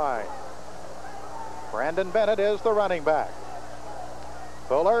 48-yard line. Brandon Bennett is the running back.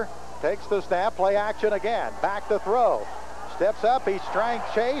 Fuller takes the snap, play action again. Back to throw. Steps up, he's trying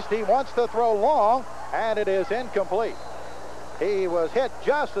chased. He wants to throw long, and it is incomplete. He was hit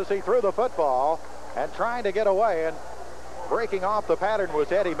just as he threw the football and trying to get away, and breaking off the pattern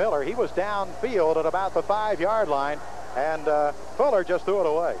was Eddie Miller. He was downfield at about the 5-yard line, and Fuller just threw it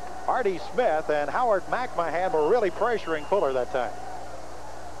away. Artie Smith and Howard McMahon were really pressuring Fuller that time.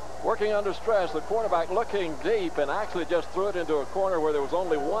 Working under stress, the quarterback looking deep and actually just threw it into a corner where there was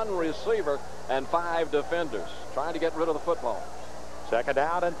only one receiver and 5 defenders, trying to get rid of the football. Second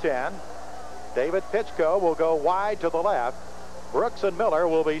down and 10. David Pitchko will go wide to the left. Brooks and Miller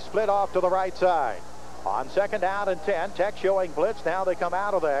will be split off to the right side. On second down and 10, Tech showing blitz. Now they come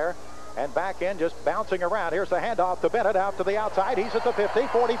out of there and back in, just bouncing around. Here's the handoff to Bennett out to the outside. He's at the 50,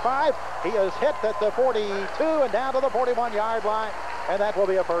 45. He is hit at the 42 and down to the 41-yard line, and that will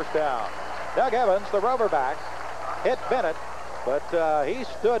be a first down. Doug Evans, the rover back, hit Bennett, but he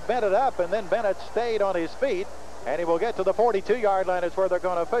stood Bennett up, and then Bennett stayed on his feet, and he will get to the 42-yard line. It's where they're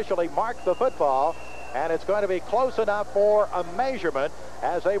going to officially mark the football, and it's going to be close enough for a measurement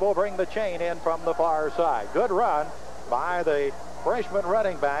as they will bring the chain in from the far side. Good run by the freshman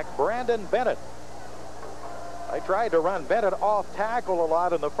running back, Brandon Bennett. They tried to run Bennett off tackle a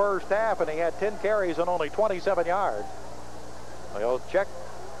lot in the first half, and he had 10 carries and only 27 yards. They'll check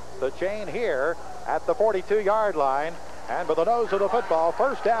the chain here at the 42-yard line, and with the nose of the football,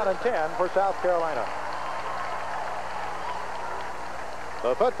 first down and 10 for South Carolina.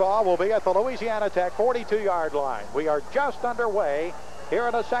 The football will be at the Louisiana Tech 42-yard line. We are just underway here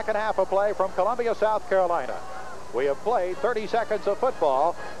in the second half of play from Columbia, South Carolina. We have played 30 seconds of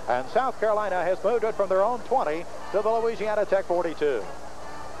football, and South Carolina has moved it from their own 20 to the Louisiana Tech 42.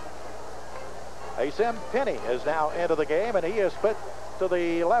 Sim Penny is now into the game, and he is split to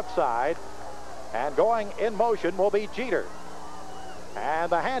the left side. And going in motion will be Jeter.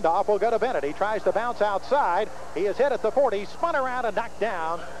 And the handoff will go to Bennett. He tries to bounce outside. He is hit at the 40, spun around and knocked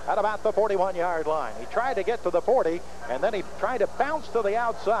down at about the 41-yard line. He tried to get to the 40, and then he tried to bounce to the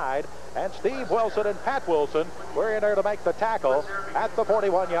outside. And Steve Wilson and Pat Wilson were in there to make the tackle at the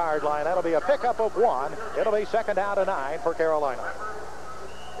 41-yard line. That'll be a pickup of 1. It'll be second down and 9 for Carolina.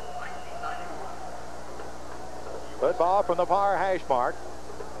 Football from the far hash mark.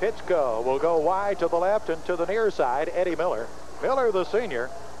 Pitchko will go wide to the left and to the near side. Eddie Miller. Miller, the senior,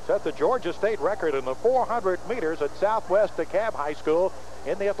 set the Georgia State record in the 400 meters at Southwest DeKalb High School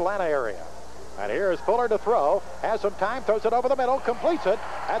in the Atlanta area. And here is Fuller to throw. Has some time, throws it over the middle, completes it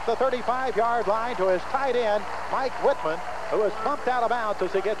at the 35-yard line to his tight end, Mike Whitman, who is pumped out of bounds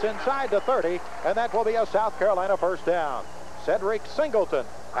as he gets inside the 30, and that will be a South Carolina first down. Cedric Singleton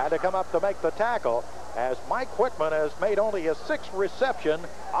had to come up to make the tackle, as Mike Whitman has made only his 6th reception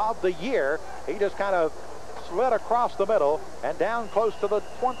of the year. He just kind of slid across the middle and down close to the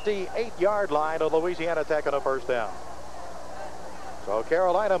 28-yard line of Louisiana Tech on a first down. So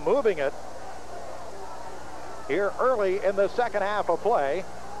Carolina moving it here early in the second half of play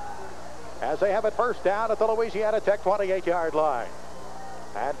as they have it first down at the Louisiana Tech 28-yard line.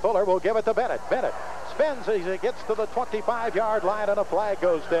 And Fuller will give it to Bennett. Bennett spins as he gets to the 25-yard line, and a flag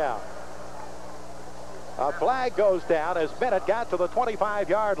goes down. A flag goes down as Bennett got to the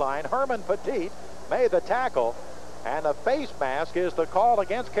 25-yard line. Herman Petit made the tackle, and a face mask is the call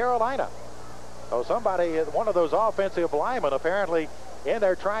against Carolina. So somebody, one of those offensive linemen, apparently in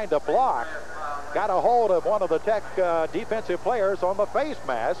there trying to block, got a hold of one of the Tech defensive players on the face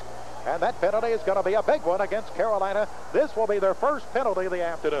mask, and that penalty is going to be a big one against Carolina. This will be their first penalty of the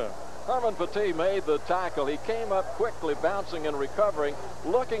afternoon. Herman Petit made the tackle. He came up quickly, bouncing and recovering,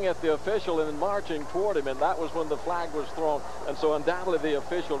 looking at the official and marching toward him, and that was when the flag was thrown. And so undoubtedly the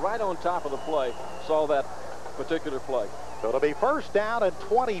official, right on top of the play, saw that particular play. So it'll be first down and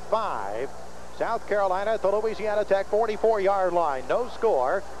 25. South Carolina at the Louisiana Tech 44-yard line. No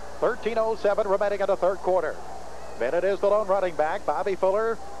score. 13:07 remaining in the third quarter. Bennett is the lone running back. Bobby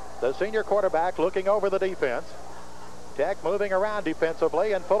Fuller, the senior quarterback, looking over the defense. Tech moving around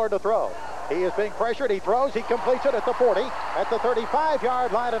defensively, and Fuller to throw. He is being pressured. He throws. He completes it at the 40, at the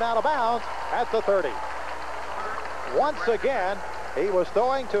 35-yard line, and out of bounds at the 30. Once again, he was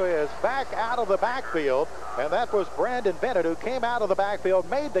throwing to his back out of the backfield, and that was Brandon Bennett, who came out of the backfield,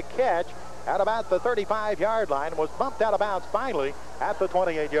 made the catch at about the 35-yard line, was bumped out of bounds finally at the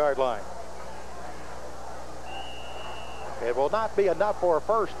 28-yard line. It will not be enough for a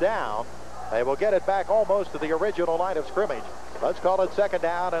first down. They will get it back almost to the original line of scrimmage. Let's call it second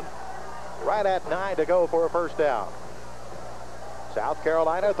down, and right at 9 to go for a first down. South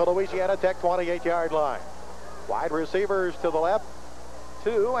Carolina at the Louisiana Tech 28-yard line. Wide receivers to the left,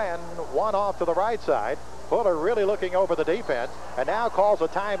 2 and 1 off to the right side. Fuller really looking over the defense, and now calls a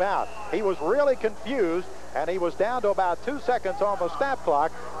timeout. He was really confused, and he was down to about 2 seconds on the snap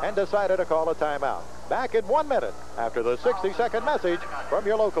clock and decided to call a timeout. Back in 1 minute after the 60-second message from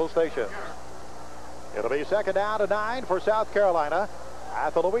your local station. It'll be second down and 9 for South Carolina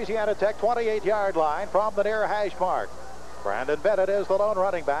at the Louisiana Tech 28-yard line from the near hash mark. Brandon Bennett is the lone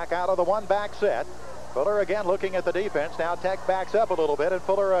running back out of the one-back set. Fuller again looking at the defense. Now Tech backs up a little bit, and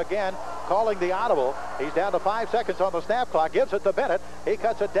Fuller again calling the audible. He's down to 5 seconds on the snap clock. Gives it to Bennett. He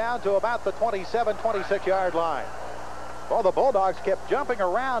cuts it down to about the 27, 26-yard line. Well, the Bulldogs kept jumping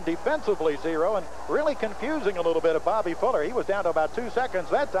around defensively, Zero, and really confusing a little bit of Bobby Fuller. He was down to about 2 seconds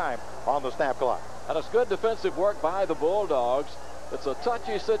that time on the snap clock. And it's good defensive work by the Bulldogs. It's a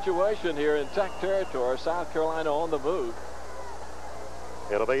touchy situation here in Tech territory. South Carolina on the move.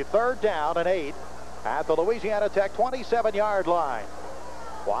 It'll be third down and 8 at the Louisiana Tech 27-yard line.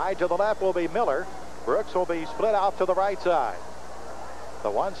 Wide to the left will be Miller. Brooks will be split off to the right side. The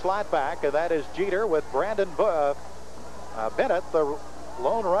one slot back, and that is Jeter with Brandon Bennett, the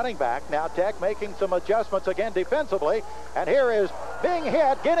lone running back. Now Tech making some adjustments again defensively, and here is being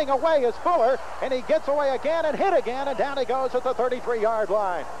hit, getting away is Fuller, and he gets away again and hit again, and down he goes at the 33-yard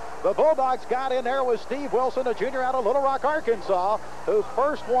line. The Bulldogs got in there with Steve Wilson, a junior out of Little Rock, Arkansas, who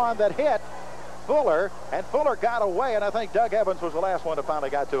first one that hit Fuller, and Fuller got away, and I think Doug Evans was the last one that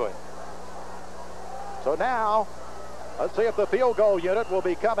finally got to him. So now, let's see if the field goal unit will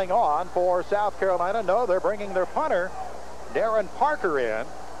be coming on for South Carolina. No, they're bringing their punter Darren Parker in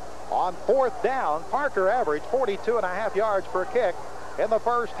on 4th down. Parker averaged 42.5 yards per kick in the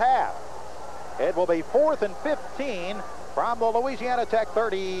first half. It will be 4th and 15 from the Louisiana Tech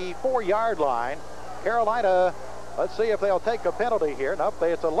 34-yard line. Carolina, let's see if they'll take a penalty here. Nope,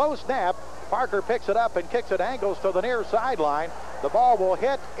 it's a low snap. Parker picks it up and kicks it, angles to the near sideline. The ball will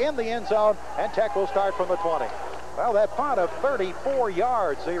hit in the end zone, and Tech will start from the 20. Well, that punt of 34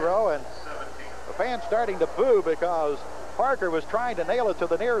 yards, Zero, and the fans starting to boo because Parker was trying to nail it to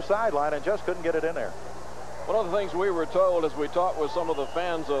the near sideline and just couldn't get it in there. One of the things we were told as we talked with some of the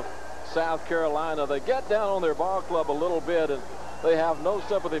fans of South Carolina, they get down on their ball club a little bit, and they have no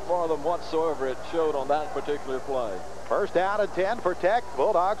sympathy for them whatsoever. It showed on that particular play. First down and 10 for Tech.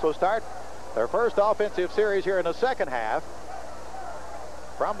 Bulldogs will start their first offensive series here in the second half.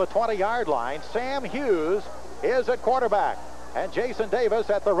 From the 20-yard line, Sam Hughes is at quarterback, and Jason Davis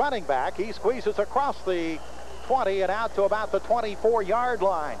at the running back. He squeezes across the 20 and out to about the 24-yard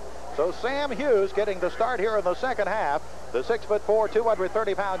line. So Sam Hughes getting the start here in the second half. The 6'4",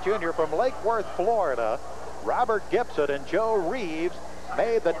 230-pound junior from Lake Worth, Florida. Robert Gibson and Joe Reeves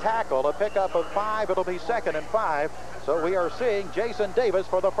made the tackle. A pickup of 5. It'll be 2nd and 5. So we are seeing Jason Davis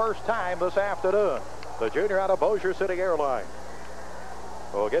for the first time this afternoon. The junior out of Bossier City Airlines.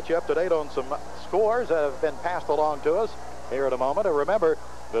 We'll get you up to date on some scores that have been passed along to us here in a moment. And remember,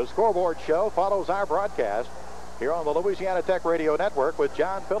 the Scoreboard Show follows our broadcast here on the Louisiana Tech Radio Network with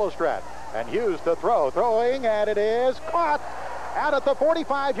John Philistrat. And Hughes to throw. Throwing, and it is caught out at the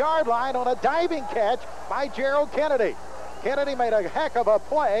 45-yard line on a diving catch by Gerald Kennedy. Kennedy made a heck of a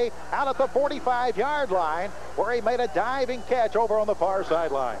play out at the 45-yard line where he made a diving catch over on the far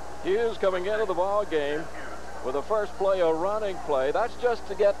sideline. Hughes coming into the ball game with the first play, a running play. That's just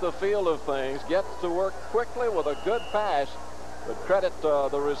to get the feel of things, get to work quickly with a good pass. But credit the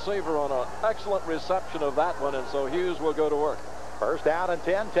receiver on an excellent reception of that one, and so Hughes will go to work. First down and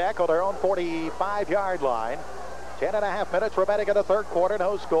 10, Tech on their own 45-yard line. 10.5 minutes remaining in the third quarter.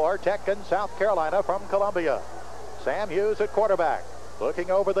 No score. Tech and South Carolina from Columbia. Sam Hughes at quarterback.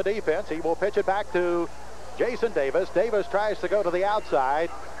 Looking over the defense. He will pitch it back to Jason Davis. Davis tries to go to the outside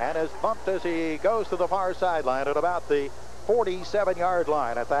and is bumped as he goes to the far sideline at about the 47-yard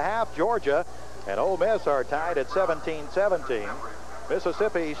line. At the half, Georgia and Ole Miss are tied at 17-17.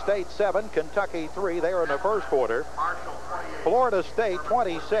 Mississippi State 7, Kentucky 3. They are in the first quarter. Florida State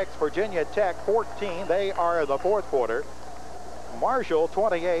 26, Virginia Tech 14. They are in the fourth quarter. Marshall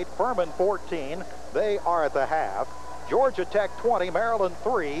 28, Furman 14. They are at the half. Georgia Tech 20, Maryland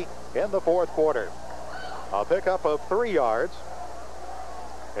 3 in the fourth quarter. A pickup of 3 yards.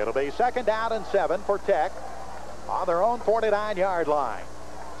 It'll be 2nd down and 7 for Tech on their own 49-yard line.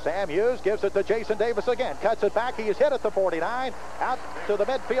 Sam Hughes gives it to Jason Davis again. Cuts it back. He is hit at the 49. Out to the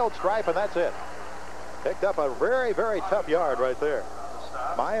midfield stripe, and that's it. Picked up a very, very tough yard right there.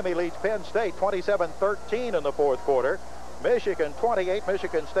 Miami leads Penn State 27-13 in the fourth quarter. Michigan 28,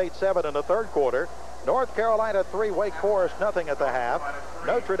 Michigan State 7 in the third quarter. North Carolina 3, Wake Forest nothing at the half.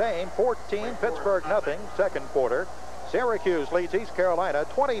 Notre Dame 14, Pittsburgh nothing, second quarter. Syracuse leads East Carolina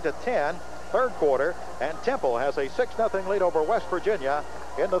 20-10, third quarter. And Temple has a 6-0 lead over West Virginia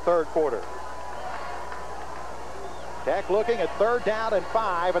in the third quarter. Tech looking at 3rd down and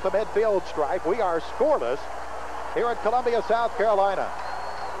 5 at the midfield stripe. We are scoreless here at Columbia, South Carolina,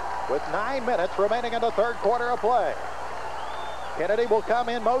 with 9 minutes remaining in the third quarter of play. Kennedy will come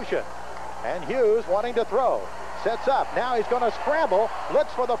in motion, and Hughes wanting to throw. Sets up. Now he's going to scramble,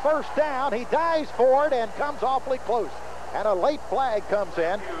 looks for the first down. He dives for it and comes awfully close. And a late flag comes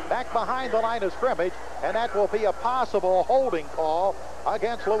in back behind the line of scrimmage, and that will be a possible holding call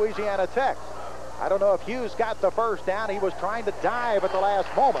against Louisiana Tech. I don't know if Hughes got the first down. He was trying to dive at the last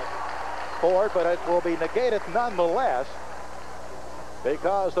moment for it, but it will be negated nonetheless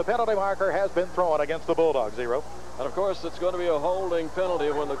because the penalty marker has been thrown against the Bulldogs, Zero. And of course, it's going to be a holding penalty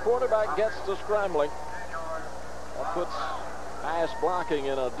when the quarterback gets to scrambling. That puts pass blocking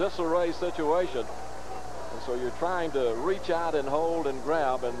in a disarray situation. And so you're trying to reach out and hold and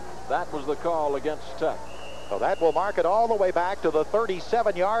grab, and that was the call against Tech. So that will mark it all the way back to the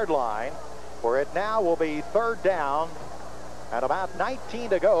 37-yard line, where it now will be 3rd down and about 19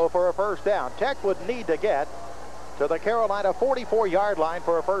 to go for a first down. Tech would need to get to the Carolina 44-yard line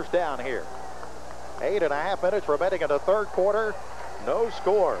for a first down here. 8.5 minutes remaining in the third quarter. No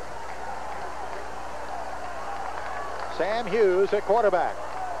score. Sam Hughes at quarterback.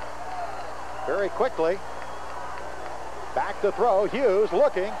 Very quickly. Back to throw. Hughes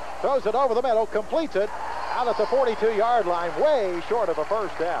looking. Throws it over the middle. Completes it out at the 42-yard line. Way short of a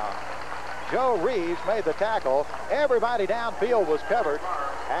first down. Joe Reeves made the tackle. Everybody downfield was covered.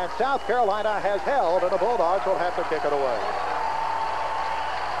 And South Carolina has held, and the Bulldogs will have to kick it away.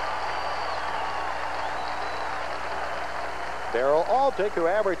 Darrell Altick, who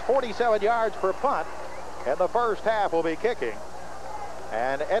averaged 47 yards per punt in the first half, will be kicking.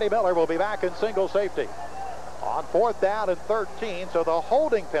 And Eddie Miller will be back in single safety. On 4th down and 13, so the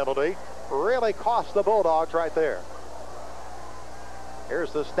holding penalty really cost the Bulldogs right there.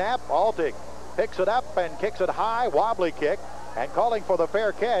 Here's the snap. Altick picks it up and kicks it high, wobbly kick, and calling for the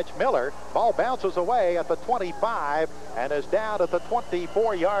fair catch. Miller, ball bounces away at the 25 and is down at the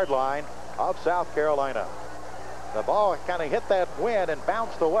 24-yard line of South Carolina. The ball kind of hit that wind and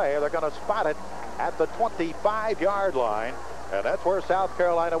bounced away. They're going to spot it at the 25-yard line, and that's where South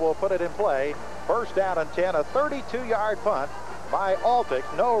Carolina will put it in play. 1st down and 10, a 32-yard punt by Altick,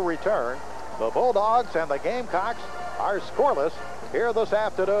 no return. The Bulldogs and the Gamecocks are scoreless here this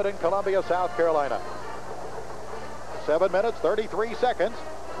afternoon in Columbia, South Carolina. 7 minutes, 33 seconds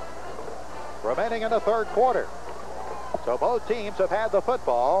remaining in the 3rd quarter. So both teams have had the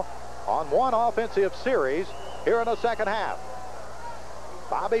football on one offensive series here in the 2nd half.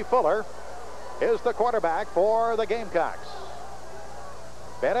 Bobby Fuller is the quarterback for the Gamecocks.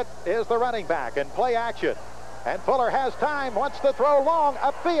 Bennett is the running back in play action. And Fuller has time, wants to throw long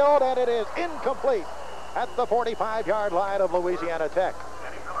upfield, and it is incomplete at the 45-yard line of Louisiana Tech.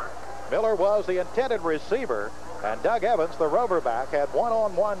 Miller was the intended receiver, and Doug Evans, the roverback, had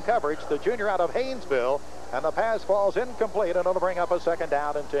one-on-one coverage, the junior out of Haynesville, and the pass falls incomplete, and it'll bring up a 2nd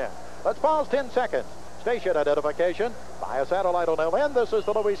down and 10. Let's pause 10 seconds. Station identification via satellite on LN. This is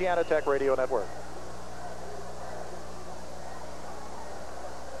the Louisiana Tech Radio Network.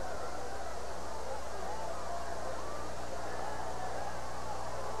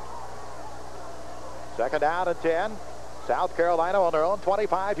 Second down and 10. South Carolina on their own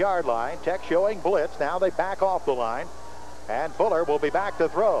 25-yard line. Tech showing blitz. Now they back off the line. And Fuller will be back to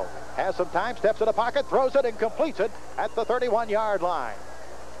throw. Has some time, steps in the pocket, throws it, and completes it at the 31-yard line.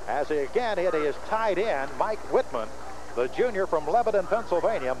 As he again hit his tight end, Mike Whitman, the junior from Lebanon,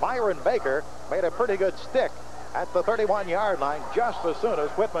 Pennsylvania. Myron Baker made a pretty good stick at the 31-yard line just as soon as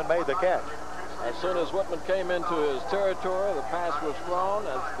Whitman made the catch. As soon as Whitman came into his territory, the pass was thrown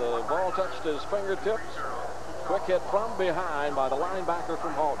as the ball touched his fingertips. Quick hit from behind by the linebacker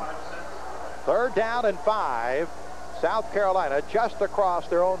from Halton. 3rd down and 5. South Carolina just across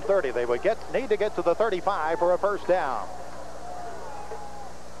their own 30. They would need to get to the 35 for a 1st down.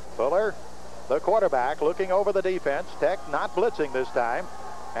 Fuller, the quarterback, looking over the defense. Tech not blitzing this time.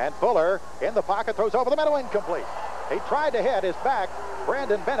 And Fuller in the pocket, throws over the middle, incomplete. He tried to hit his back.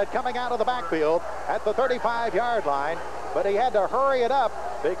 Brandon Bennett coming out of the backfield at the 35-yard line, but he had to hurry it up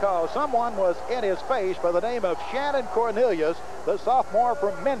because someone was in his face by the name of Shannon Cornelius, the sophomore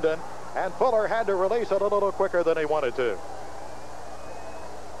from Minden, and Fuller had to release it a little quicker than he wanted to.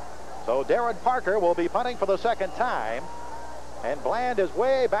 So Darren Parker will be punting for the 2nd time, and Bland is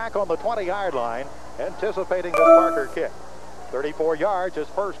way back on the 20-yard line, anticipating this Parker kick. 34 yards, his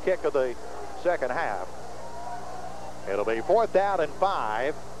first kick of the 2nd half. It'll be 4th down and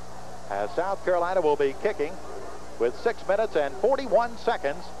 5 as South Carolina will be kicking with 6 minutes and 41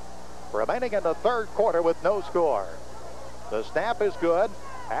 seconds remaining in the 3rd quarter with no score. The snap is good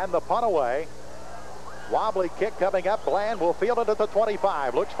and the punt away. Wobbly kick coming up. Bland will field it at the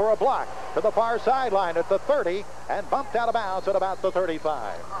 25. Looks for a block to the far sideline at the 30 and bumped out of bounds at about the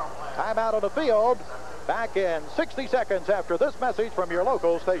 35. Timeout on the field. Back in 60 seconds after this message from your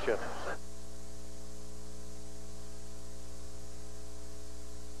local station.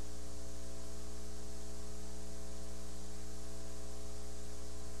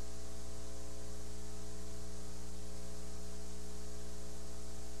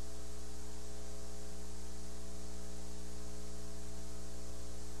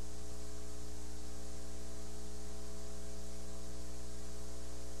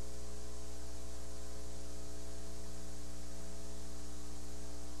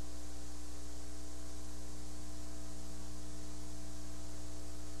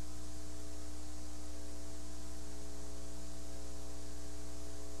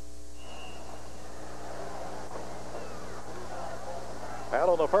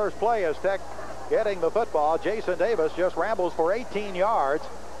 Well, on the first play as Tech getting the football, Jason Davis just rambles for 18 yards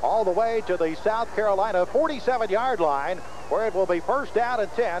all the way to the South Carolina 47-yard line, where it will be 1st down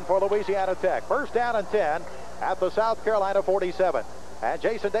and 10 for Louisiana Tech. 1st down and 10 at the South Carolina 47. And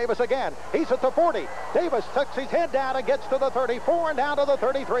Jason Davis again. He's at the 40. Davis tucks his head down and gets to the 34 and down to the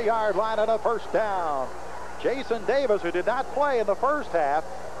 33-yard line and a 1st down. Jason Davis, who did not play in the first half,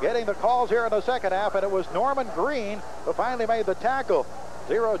 getting the calls here in the 2nd half, and it was Norman Green who finally made the tackle.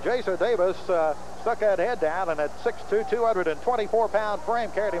 Jason Davis stuck that head down, and at 6'2", 224-pound frame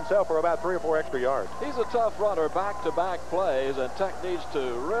carried himself for about 3 or 4 extra yards. He's a tough runner, back-to-back plays, and Tech needs to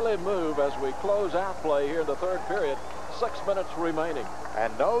really move as we close out play here in the 3rd period. 6 minutes remaining.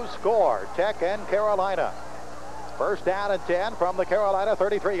 And no score, Tech and Carolina. First down and 10 from the Carolina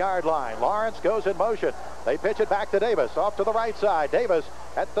 33-yard line. Lawrence goes in motion. They pitch it back to Davis, off to the right side. Davis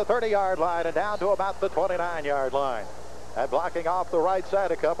at the 30-yard line and down to about the 29-yard line. And blocking off the right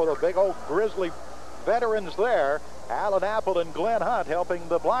side, a couple of big old Grizzly veterans there. Alan Apple and Glenn Hunt helping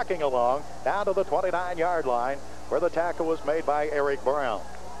the blocking along down to the 29-yard line where the tackle was made by Eric Brown.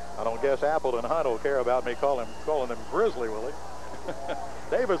 I don't guess Apple and Hunt will care about me calling them Grizzly, will he?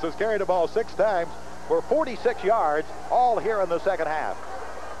 Davis has carried the ball 6 times for 46 yards, all here in the second half.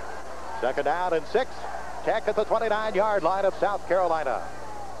 Second down and 6. Tech at the 29-yard line of South Carolina.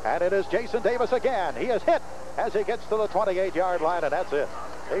 And it is Jason Davis again. He is hit as he gets to the 28-yard line, and that's it.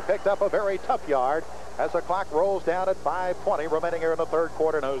 He picked up a very tough yard as the clock rolls down at 5:20 remaining here in the third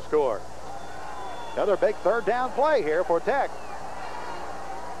quarter. No score. Another big third down play here for Tech.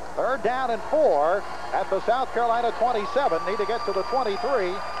 Third down and 4 at the South Carolina 27. Need to get to the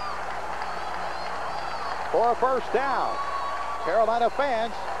 23 for a first down. Carolina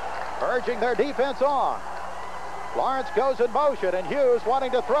fans urging their defense on. Lawrence goes in motion, and Hughes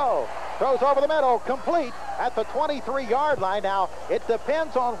wanting to throw. Throws over the middle, complete at the 23-yard line. Now, it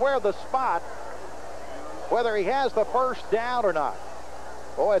depends on where the spot, whether he has the first down or not.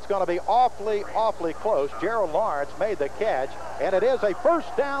 Boy, it's going to be awfully, awfully close. Gerald Lawrence made the catch, and it is a first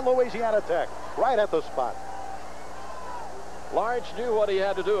down Louisiana Tech, right at the spot. Lawrence knew what he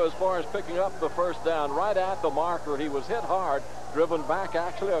had to do as far as picking up the first down right at the marker. He was hit hard, driven back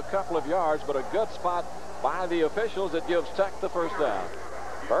actually a couple of yards, but a good spot by the officials that gives Tech the first down.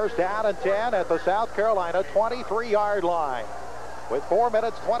 First down and 10 at the South Carolina 23-yard line. With 4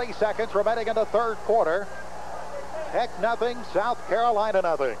 minutes, 20 seconds remaining in the third quarter. Tech nothing, South Carolina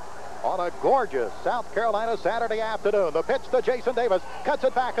nothing. On a gorgeous South Carolina Saturday afternoon. The pitch to Jason Davis. Cuts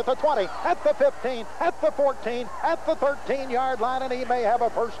it back at the 20, at the 15, at the 14, at the 13-yard line, and he may have a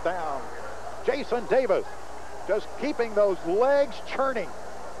first down. Jason Davis just keeping those legs churning.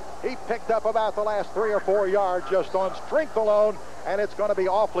 He picked up about the last 3 or 4 yards just on strength alone, and it's going to be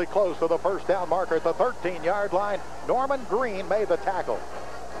awfully close to the first down marker at the 13-yard line. Norman Green made the tackle.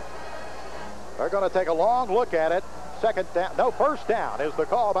 They're going to take a long look at it. Second down, no, first down is the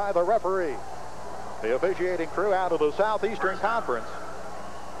call by the referee. The officiating crew out of the Southeastern Conference.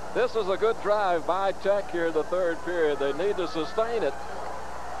 This is a good drive by Tech here in the third period. They need to sustain it.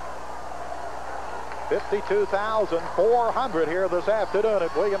 52,400 here this afternoon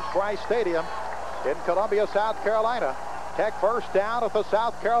at Williams-Brice Stadium in Columbia, South Carolina. Tech first down at the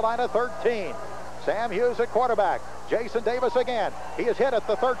South Carolina 13. Sam Hughes at quarterback. Jason Davis again. He is hit at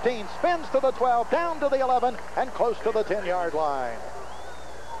the 13, spins to the 12, down to the 11, and close to the 10-yard line.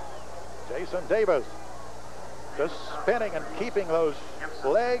 Jason Davis just spinning and keeping those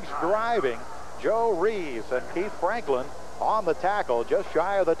legs driving. Joe Reeves and Keith Franklin on the tackle just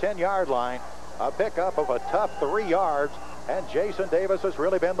shy of the 10-yard line. A pickup of a tough 3 yards, and Jason Davis has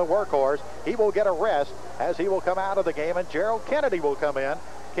really been the workhorse. He will get a rest as he will come out of the game, and Gerald Kennedy will come in.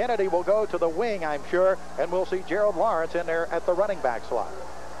 Kennedy will go to the wing, I'm sure, and we'll see Gerald Lawrence in there at the running back slot.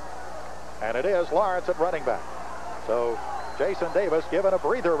 And it is Lawrence at running back. So Jason Davis given a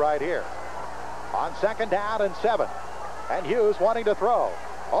breather right here. On second down and 7. And Hughes wanting to throw.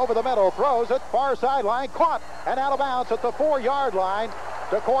 Over the middle, throws it, far sideline, caught, and out of bounds at the 4-yard line.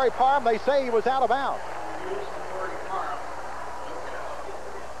 To Corey Parham, they say he was out of bounds.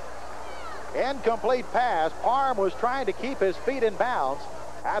 Incomplete pass. Parham was trying to keep his feet in bounds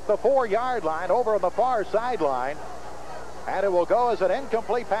at the 4-yard line over on the far sideline. And it will go as an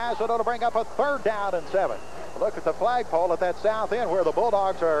incomplete pass, and it'll bring up a third down and 7. Look at the flagpole at that south end where the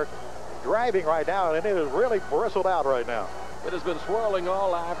Bulldogs are driving right now, and it is really bristled out right now. It has been swirling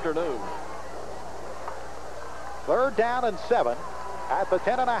all afternoon. Third down and 7 at the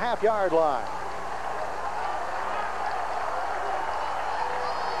 10.5-yard line.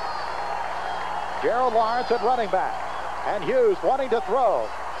 Gerald Lawrence at running back. And Hughes wanting to throw.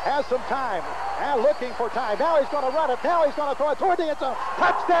 Has some time. And looking for time. Now he's going to run it. Now he's going to throw it toward the end zone.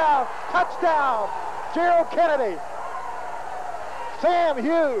 Touchdown! Touchdown! Gerald Kennedy. Sam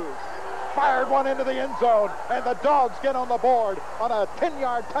Hughes fired one into the end zone, and the Dogs get on the board on a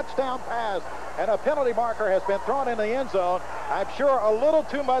 10-yard touchdown pass. And a penalty marker has been thrown in the end zone. I'm sure a little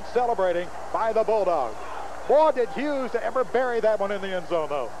too much celebrating by the Bulldogs. Boy, did Hughes ever bury that one in the end zone,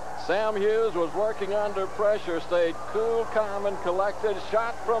 though. Sam Hughes was working under pressure, stayed cool, calm, and collected,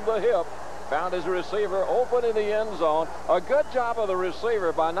 shot from the hip, found his receiver open in the end zone. A good job of the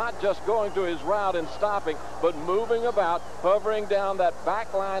receiver by not just going to his route and stopping, but moving about, hovering down that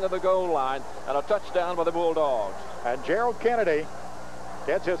back line of the goal line, and a touchdown by the Bulldogs. And Gerald Kennedy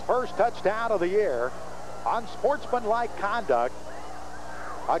gets his first touchdown of the year. Unsportsmanlike conduct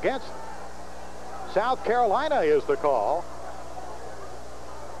against South Carolina is the call,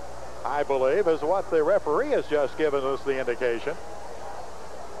 I believe, is what the referee has just given us the indication.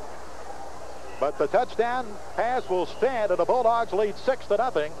 But the touchdown pass will stand, and the Bulldogs lead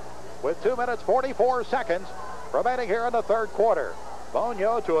 6-0 with 2 minutes 44 seconds remaining here in the third quarter.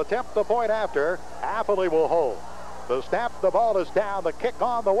 Bonio to attempt the point after. Appley will hold. The snap, the ball is down. The kick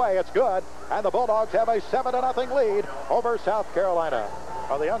on the way. It's good. And the Bulldogs have a 7-0 lead over South Carolina.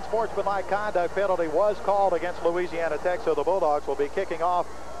 Well, the unsportsmanlike conduct penalty was called against Louisiana Tech, so the Bulldogs will be kicking off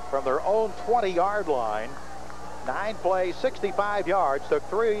from their own 20-yard line. 9 plays, 65 yards, took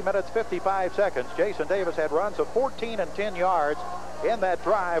 3 minutes 55 seconds. Jason Davis had runs of 14 and 10 yards in that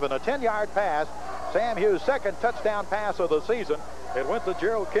drive, and a 10-yard pass, Sam Hughes' second touchdown pass of the season. It went to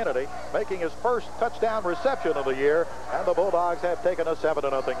Gerald Kennedy, making his first touchdown reception of the year, and the Bulldogs have taken a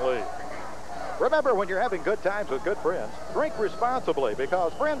 7-0 lead. Remember, when you're having good times with good friends, drink responsibly,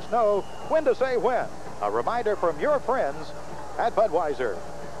 because friends know when to say when. A reminder from your friends at Budweiser.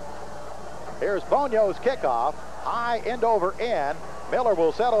 Here's Bonio's kickoff. High end over end. Miller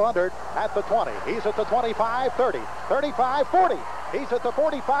will settle under it at the 20. He's at the 25, 30, 35, 40. He's at the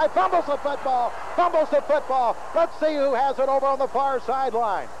 45. Fumbles the football. Fumbles the football. Let's see who has it over on the far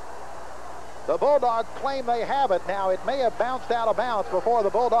sideline. The Bulldogs claim they have it now. It may have bounced out of bounds before the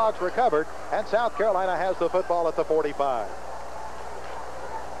Bulldogs recovered, and South Carolina has the football at the 45.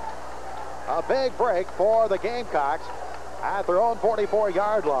 A big break for the Gamecocks at their own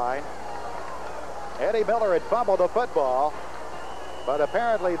 44-yard line. Eddie Miller had fumbled the football, but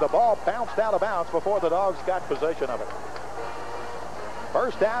apparently the ball bounced out of bounds before the Dogs got possession of it.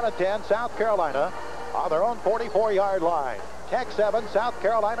 First down and 10, South Carolina on their own 44-yard line. Tech 7, South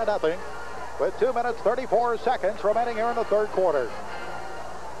Carolina nothing, with 2 minutes 34 seconds remaining here in the third quarter.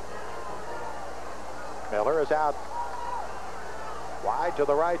 Miller is out wide to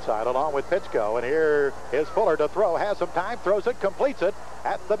the right side along with Pitchko, and here is Fuller to throw. Has some time, throws it, completes it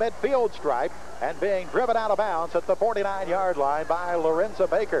at the midfield stripe, and being driven out of bounds at the 49-yard line by Lorenzo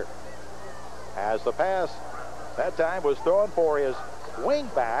Baker. As the pass that time was thrown for his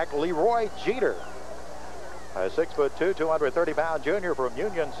wingback, Leroy Jeter. A 6'2", 230-pound junior from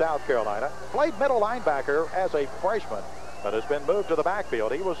Union, South Carolina. Played middle linebacker as a freshman, but has been moved to the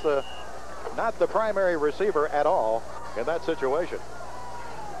backfield. He was not the primary receiver at all in that situation.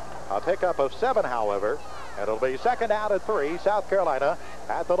 A pickup of 7, however, and it'll be second down and 3, South Carolina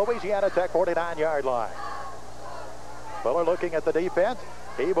at the Louisiana Tech 49-yard line. Fuller looking at the defense.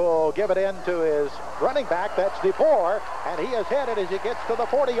 He will give it in to his running back. That's DeBoer, and he is headed as he gets to the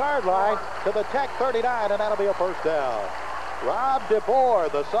 40-yard line to the Tech 39, and that'll be a first down. Rob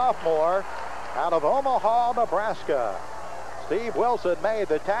DeBoer, the sophomore out of Omaha, Nebraska. Steve Wilson made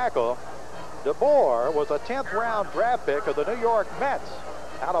the tackle. DeBoer was a 10th-round draft pick of the New York Mets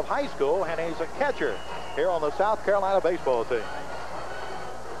out of high school, and he's a catcher here on the South Carolina baseball team.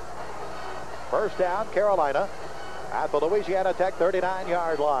 First down, Carolina at the Louisiana Tech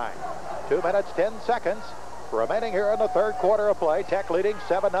 39-yard line. 2 minutes, 10 seconds remaining here in the third quarter of play. Tech leading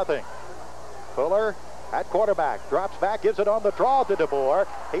 7-0. Fuller at quarterback, drops back, gives it on the draw to DeBoer.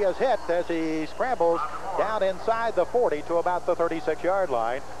 He is hit as he scrambles down inside the 40 to about the 36-yard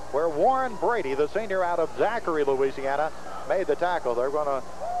line, where Warren Brady, the senior out of Zachary, Louisiana, made the tackle. They're going to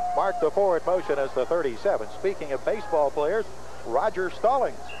mark the forward motion as the 37. Speaking of baseball players, Roger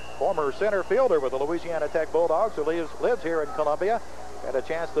Stallings, former center fielder with the Louisiana Tech Bulldogs, who lives here in Columbia. Had a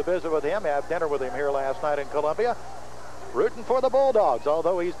chance to visit with him, have dinner with him here last night in Columbia. Rooting for the Bulldogs,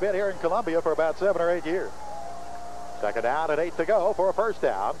 although he's been here in Columbia for about 7 or 8 years. Second down and 8 to go for a first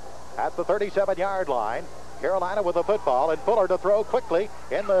down at the 37-yard line. Carolina with the football, and Fuller to throw quickly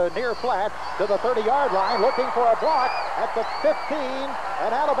in the near flat to the 30-yard line, looking for a block at the 15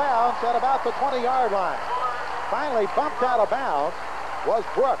 and out of bounds at about the 20-yard line. Finally bumped out of bounds was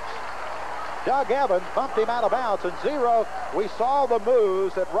Brooks. Doug Evans bumped him out of bounds, and we saw the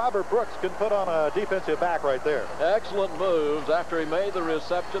moves that Robert Brooks can put on a defensive back right there. Excellent moves after he made the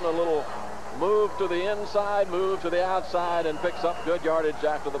reception, a little move to the inside, move to the outside, and picks up good yardage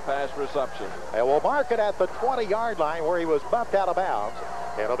after the pass reception. And we'll mark it at the 20-yard line where he was bumped out of bounds.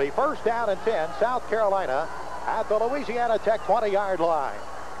 It'll be first down and 10, South Carolina at the Louisiana Tech 20-yard line.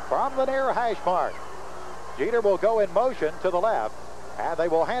 From the near hash mark, Jeter will go in motion to the left, and they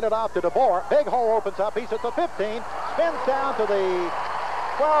will hand it off to DeBoer. Big hole opens up. He's at the 15, spins down to the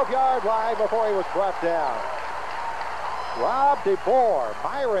 12-yard line before he was brought down. Rob DeBoer,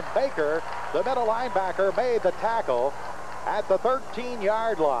 Myron Baker, the middle linebacker, made the tackle at the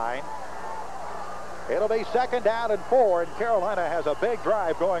 13-yard line. It'll be second down and 4, and Carolina has a big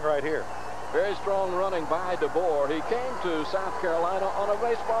drive going right here. Very strong running by DeBoer. He came to South Carolina on a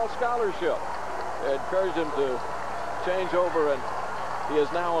baseball scholarship. They encouraged him to change over, and he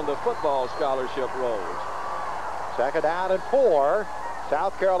is now on the football scholarship roles. Second down and 4.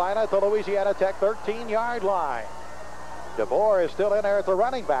 South Carolina at the Louisiana Tech 13-yard line. DeBoer is still in there at the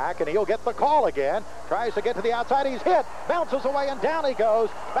running back, and he'll get the call again. Tries to get to the outside. He's hit. Bounces away, and down he goes.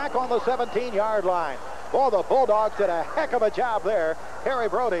 Back on the 17-yard line. Boy, the Bulldogs did a heck of a job there. Harry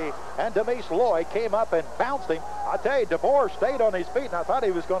Brody and Demise Lloyd came up and bounced him. I tell you, DeBoer stayed on his feet, and I thought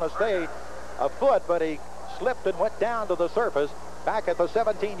he was going to stay a foot, but he slipped and went down to the surface. Back at the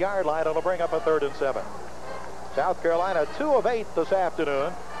 17-yard line, it'll bring up a 3rd and 7. South Carolina 2 of 8 this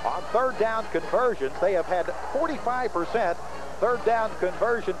afternoon on third down conversions. They have had 45% third down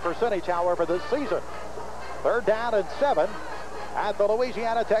conversion percentage, however, this season. 3rd down and 7 at the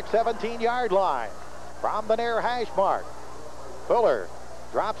Louisiana Tech 17-yard line. From the near hash mark, Fuller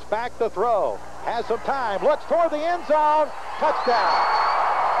drops back to throw. Has some time. Looks toward the end zone. Touchdown.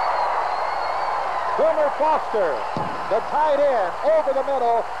 Boomer Foster, the tight end, over the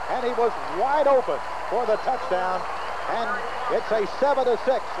middle, and he was wide open for the touchdown. And it's a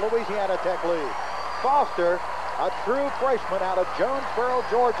 7-6 Louisiana Tech lead. Foster, a true freshman out of Jonesboro,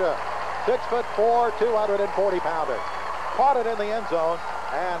 Georgia. 6'4", 240-pounder. Caught it in the end zone,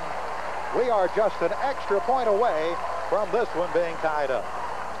 and we are just an extra point away from this one being tied up.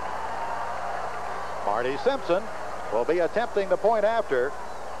 Marty Simpson will be attempting the point after.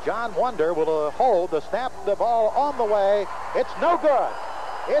 John Wonder will hold the snap, the ball on the way. It's no good.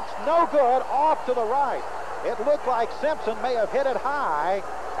 It's no good off to the right. It looked like Simpson may have hit it high,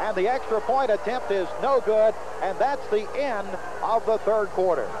 and the extra point attempt is no good, and that's the end of the 3rd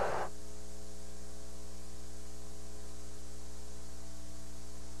quarter.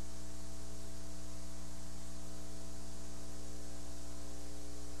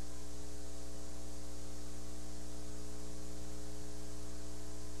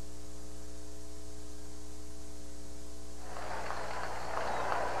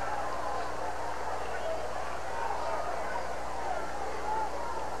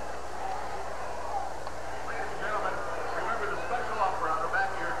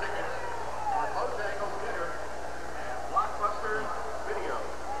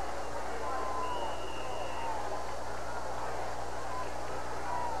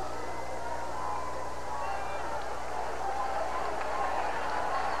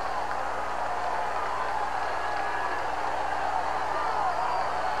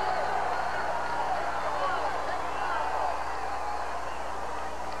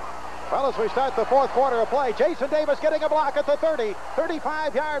 Well, as we start the 4th quarter of play, Jason Davis getting a block at the 30,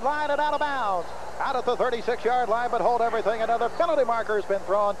 35-yard line and out of bounds. Out at the 36-yard line, but hold everything. Another penalty marker has been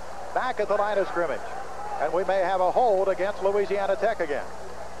thrown back at the line of scrimmage. And we may have a hold against Louisiana Tech again.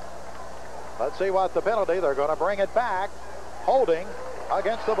 Let's see what the penalty. They're going to bring it back. Holding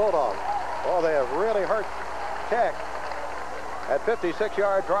against the Bulldogs. Oh, they have really hurt Tech. At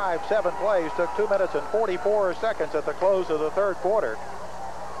 56-yard drive, 7 plays, took 2 minutes and 44 seconds at the close of the 3rd quarter.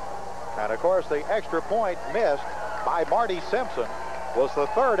 And, of course, the extra point missed by Marty Simpson was the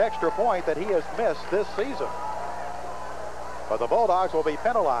 3rd extra point that he has missed this season. But the Bulldogs will be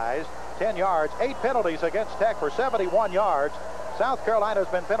penalized 10 yards, 8 penalties against Tech for 71 yards. South Carolina has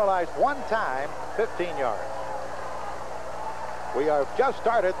been penalized 1 time, 15 yards. We have just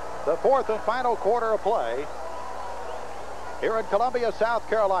started the 4th and final quarter of play here in Columbia, South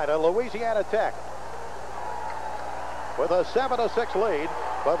Carolina. Louisiana Tech with a 7-6 lead,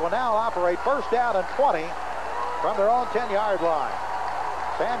 but will now operate 1st down and 20 from their own 10-yard line.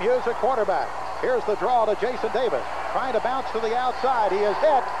 Sam Hughes at quarterback. Here's the draw to Jason Davis, trying to bounce to the outside. He is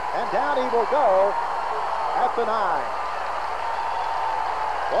hit, and down he will go at the 9.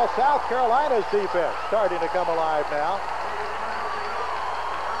 Well, South Carolina's defense starting to come alive now.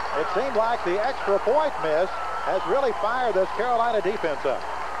 It seemed like the extra point miss has really fired this Carolina defense up.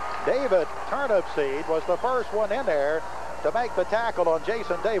 David Turnipseed was the first one in there to make the tackle on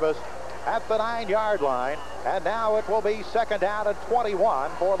Jason Davis at the 9-yard line. And now it will be 2nd down and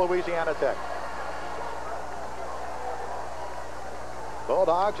 21 for Louisiana Tech.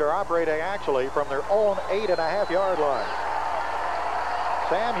 Bulldogs are operating actually from their own 8.5-yard line.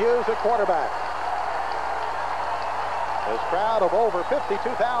 Sam Hughes at quarterback. This crowd of over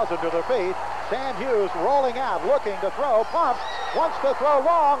 52,000 to their feet. Sam Hughes rolling out, looking to throw, pumps, wants to throw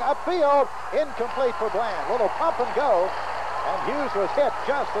long, upfield, incomplete for Bland. Little pump and go, and Hughes was hit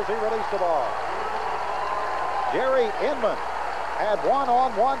just as he released the ball. Jerry Inman had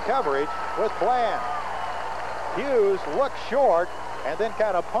one-on-one coverage with Bland. Hughes looked short and then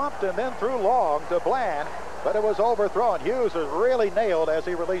kind of pumped and then threw long to Bland, but it was overthrown. Hughes was really nailed as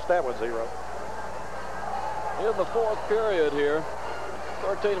he released that one, Zero. In the fourth period here,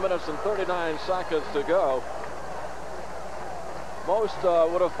 13 minutes and 39 seconds to go. Most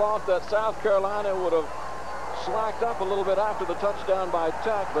would have thought that South Carolina would have slacked up a little bit after the touchdown by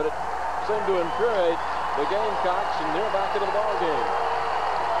Tech, but it seemed to infuriate the Gamecocks, and they're back into the ball game.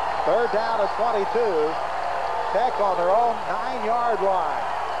 Third down at 22. Tech on their own 9-yard line.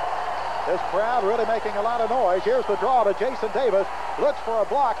 This crowd really making a lot of noise. Here's the draw to Jason Davis. Looks for a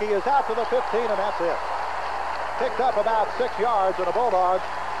block. He is out to the 15, and that's it. Picked up about 6 yards, and the Bulldogs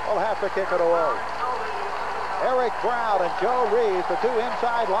will have to kick it away. Eric Brown and Joe Reeves, the two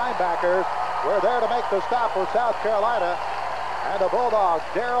inside linebackers, were there to make the stop for South Carolina. And the Bulldogs,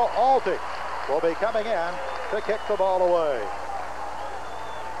 Daryl Altick, will be coming in to kick the ball away.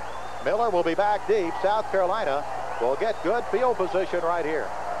 Miller will be back deep. South Carolina will get good field position right here,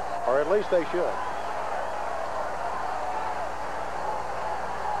 or at least they should.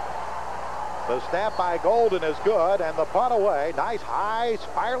 The snap by Golden is good, and the punt away. Nice high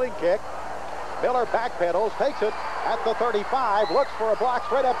spiraling kick. Miller backpedals, takes it at the 35, looks for a block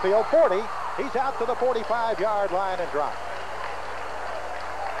straight upfield, 40. He's out to the 45-yard line and dropped.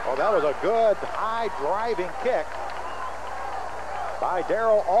 Oh, that was a good high driving kick by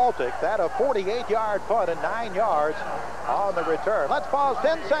Daryl Altick. That a 48-yard punt and 9 yards on the return. Let's pause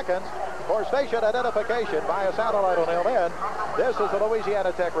 10 seconds for station identification by a satellite on LN. This is the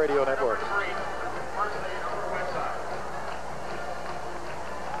Louisiana Tech Radio Network.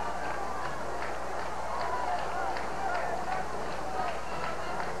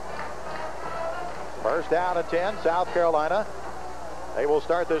 First down and 10, South Carolina. They will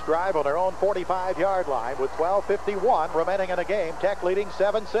start this drive on their own 45-yard line with 12:51 remaining in the game. Tech leading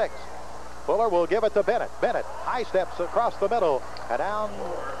 7-6. Fuller will give it to Bennett. Bennett high steps across the middle and down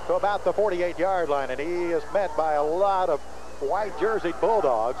to about the 48-yard line, and he is met by a lot of white jerseyed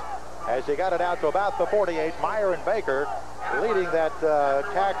Bulldogs as he got it out to about the 48. Myron Baker leading that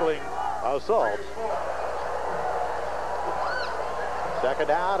tackling assault. Second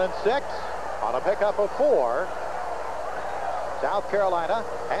down and 6 on a pickup of 4. South Carolina,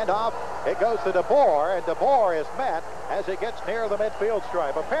 handoff. It goes to DeBoer, and DeBoer is met as he gets near the midfield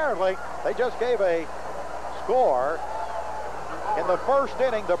stripe. Apparently, they just gave a score. In the first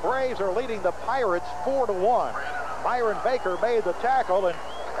inning, the Braves are leading the Pirates 4-1. Myron Baker made the tackle, and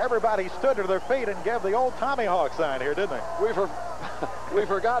everybody stood to their feet and gave the old Tommy Hawk sign here, didn't they? We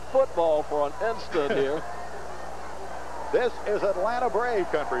forgot football for an instant here. This is Atlanta Brave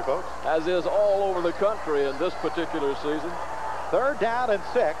country, folks. As is all over the country in this particular season. Third down and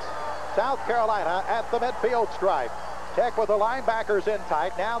 6. South Carolina at the midfield stripe. Tech with the linebackers in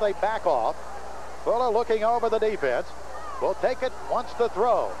tight. Now they back off. Fuller looking over the defense. Will take it, wants to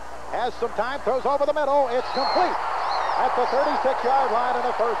throw. Has some time, throws over the middle. It's complete at the 36-yard line and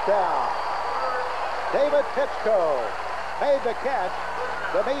a first down. David Pitchko made the catch.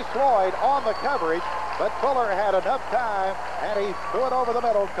 Denise Floyd on the coverage, but Fuller had enough time, and he threw it over the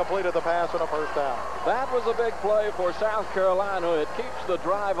middle and completed the pass and a first down. That was a big play for South Carolina. It keeps the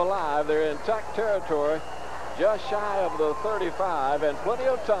drive alive. They're in Tech territory, just shy of the 35, and plenty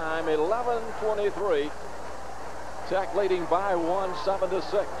of time, 11:23. Tech leading by 1,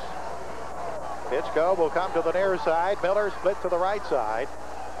 7-6. Pitchko will come to the near side. Miller split to the right side.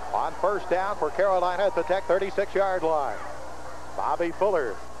 On first down for Carolina at the Tech 36-yard line. Bobby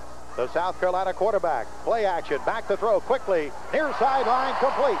Fuller, the South Carolina quarterback. Play action, back to throw quickly. Near sideline,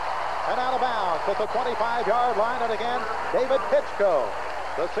 complete. And out of bounds at the 25-yard line. And again, David Pitchko,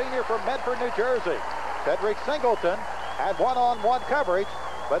 the senior from Medford, New Jersey. Cedric Singleton had one-on-one coverage,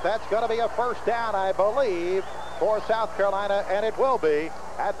 but that's going to be a first down, I believe, for South Carolina, and it will be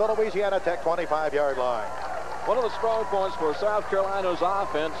at the Louisiana Tech 25-yard line. One of the strong points for South Carolina's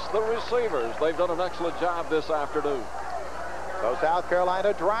offense, the receivers. They've done an excellent job this afternoon. So South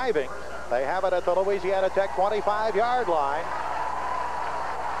Carolina driving. They have it at the Louisiana Tech 25-yard line.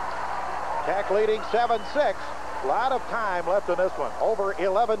 Tech leading 7-6. A lot of time left in this one. Over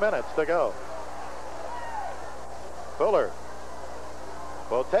 11 minutes to go. Fuller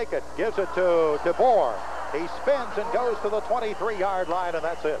will take it, gives it to DeBoer. He spins and goes to the 23-yard line, and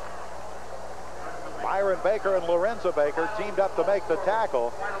that's it. Myron Baker and Lorenzo Baker teamed up to make the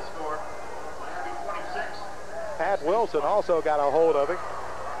tackle. Pat Wilson also got a hold of him.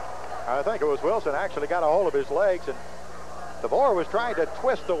 I think it was Wilson actually got a hold of his legs, and DeBoer was trying to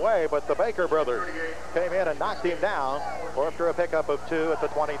twist away, but the Baker brothers came in and knocked him down for after a pickup of 2 at the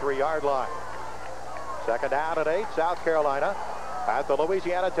 23-yard line. Second down and 8, South Carolina at the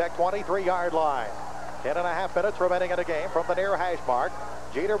Louisiana Tech 23-yard line. 10.5 minutes remaining in the game from the near hash mark.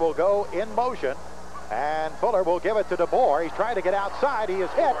 Jeter will go in motion. And Fuller will give it to DeBoer. He's trying to get outside. He is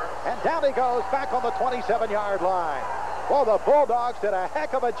hit, and down he goes back on the 27-yard line. Well, the Bulldogs did a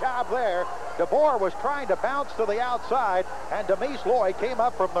heck of a job there. DeBoer was trying to bounce to the outside, and Demise Lloyd came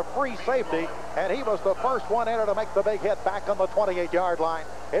up from the free safety, and he was the first one in to make the big hit back on the 28-yard line.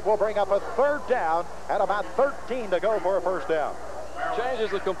 It will bring up a third down and about 13 to go for a first down.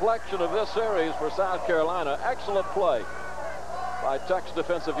 Changes the complexion of this series for South Carolina. Excellent play by Tech's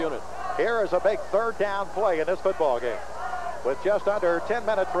defensive unit. Here is a big third down play in this football game. With just under 10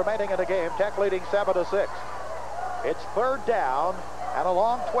 minutes remaining in the game, Tech leading 7-6. It's third down and a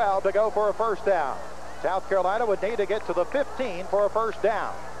long 12 to go for a first down. South Carolina would need to get to the 15 for a first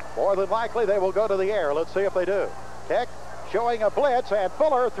down. More than likely they will go to the air. Let's see if they do. Tech showing a blitz, and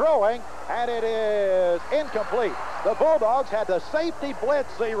Fuller throwing, and it is incomplete. The Bulldogs had the safety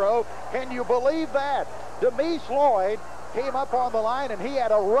blitz zero. Can you believe that? Demise Lloyd came up on the line, and he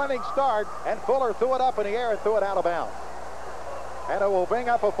had a running start, and Fuller threw it up in the air and threw it out of bounds. And it will bring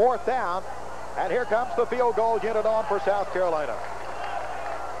up a fourth down, and here comes the field goal unit on for South Carolina.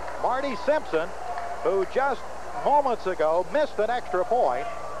 Marty Simpson, who just moments ago missed an extra point,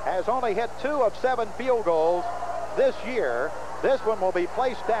 has only hit 2 of 7 field goals this year. This one will be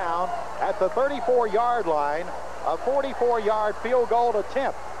placed down at the 34-yard line, a 44-yard field goal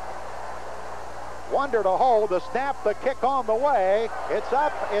attempt. Wonder to hold, the snap, the kick on the way. It's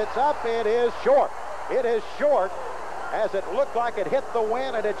up, it is short. It is short, as it looked like it hit the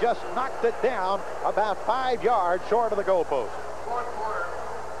wind, and it just knocked it down about 5 yards short of the goalpost.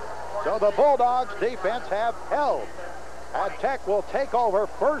 So the Bulldogs defense have held, and Tech will take over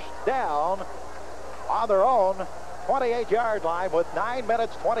first down on their own 28-yard line with 9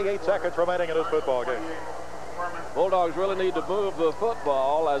 minutes, 28 seconds remaining in this football game. Bulldogs really need to move the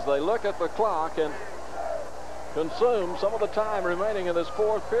football as they look at the clock and consume some of the time remaining in this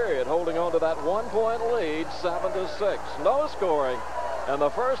fourth period, holding on to that 1-point lead, 7-6. No scoring in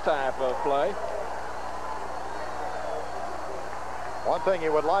the first half of play. One thing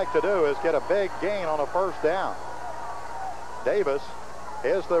you would like to do is get a big gain on a first down. Davis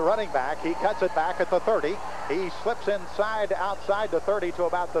is the running back. He cuts it back at the 30. He slips outside the 30 to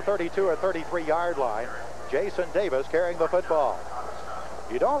about the 32 or 33-yard line. Jason Davis carrying the football.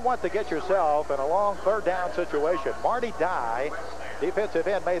 You don't want to get yourself in a long third down situation. Marty Dye, defensive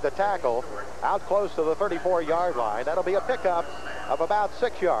end, made the tackle out close to the 34-yard line. That'll be a pickup of about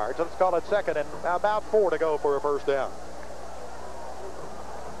 6 yards. Let's call it second and about 4 to go for a first down.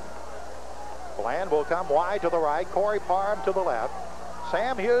 Bland will come wide to the right. Corey Parham to the left.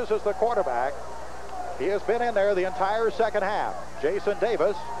 Sam Hughes is the quarterback. He has been in there the entire second half. Jason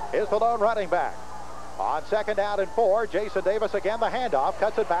Davis is the lone running back. On second down and 4, Jason Davis again the handoff.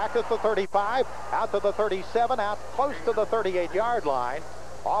 Cuts it back at the 35, out to the 37, out close to the 38-yard line.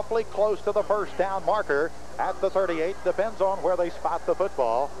 Awfully close to the first down marker at the 38. Depends on where they spot the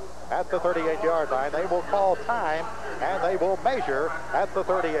football. At the 38-yard line, they will call time, and they will measure at the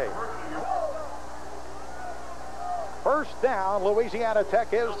 38. First down, Louisiana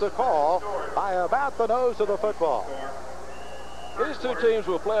Tech is the call by about the nose of the football. These two teams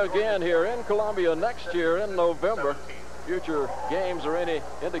will play again here in Columbia next year in November. Future games or any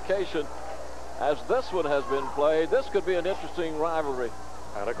indication as this one has been played, this could be an interesting rivalry,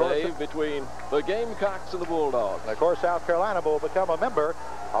 and of course, Dave, between the Gamecocks and the Bulldogs. And of course, South Carolina will become a member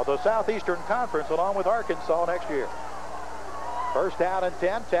of the Southeastern Conference along with Arkansas next year. First down and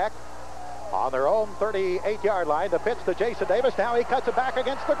 10, Tech on their own 38-yard line. The pitch to Jason Davis. Now he cuts it back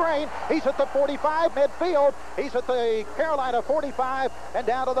against the grain. He's at the 45 midfield. He's at the Carolina 45 and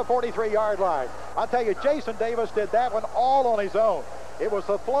down to the 43-yard line. I'll tell you, Jason Davis did that one all on his own. It was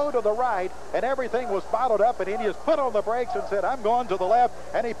the flow to the right, and everything was bottled up, and he just put on the brakes and said, I'm going to the left,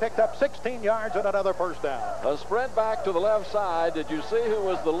 and he picked up 16 yards and another first down. A sprint back to the left side. Did you see who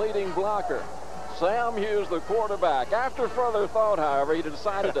was the leading blocker? Sam Hughes, the quarterback. After further thought, however, he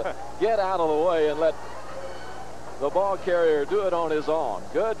decided to get out of the way and let the ball carrier do it on his own.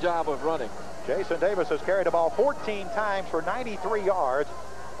 Good job of running. Jason Davis has carried the ball 14 times for 93 yards.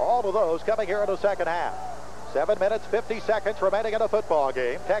 All of those coming here in the second half. 7 minutes, 50 seconds remaining in the football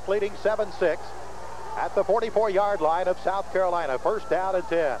game. Tech leading 7-6 at the 44-yard line of South Carolina. First down and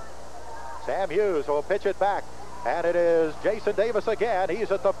 10. Sam Hughes will pitch it back. And it is Jason Davis again.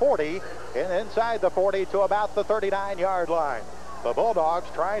 He's at the 40 and inside the 40 to about the 39-yard line. The Bulldogs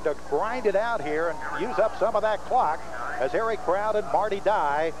trying to grind it out here and use up some of that clock as Eric Brown and Marty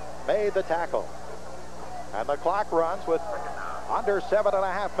Dye made the tackle. And the clock runs with under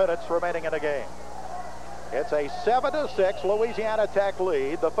 7.5 minutes remaining in the game. It's a 7-6 Louisiana Tech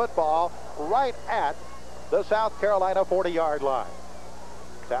lead. The football right at the South Carolina 40-yard line.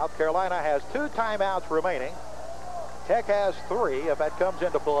 South Carolina has 2 timeouts remaining. Tech has 3 if that comes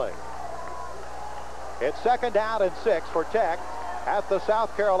into play. It's 2nd down and 6 for Tech at the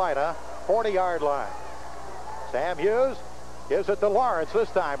South Carolina 40-yard line. Sam Hughes gives it to Lawrence this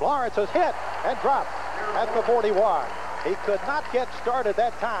time. Lawrence is hit and dropped at the 41. He could not get started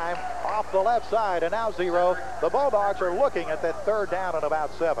that time off the left side, and now 0. The Bulldogs are looking at that 3rd down and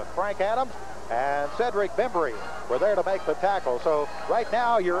about 7. Frank Adams and Cedric Bembry were there to make the tackle. So right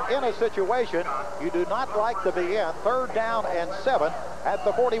now you're in a situation you do not like to be in. 3rd down and 7 at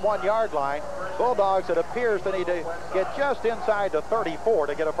the 41-yard line. Bulldogs, it appears they need to get just inside the 34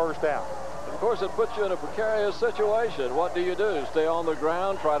 to get a 1st down. Of course, it puts you in a precarious situation. What do? Stay on the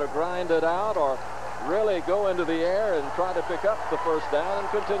ground, try to grind it out, or really go into the air and try to pick up the 1st down and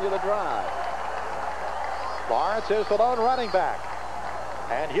continue the drive? Lawrence is the lone running back.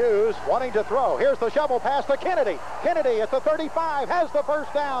 And Hughes wanting to throw. Here's the shovel pass to Kennedy. Kennedy at the 35 has the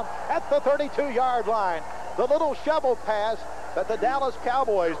 1st down at the 32-yard line. The little shovel pass that the Dallas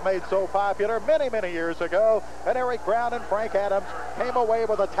Cowboys made so popular many, many years ago. And Eric Brown and Frank Adams came away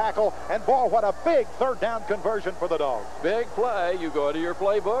with a tackle. And boy, what a big 3rd down conversion for the Dogs. Big play. You go to your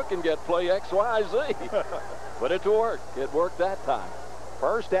playbook and get play XYZ. Put it to work. It worked that time.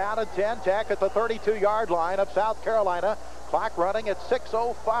 1st down and 10. Tech at the 32-yard line of South Carolina. Clock running at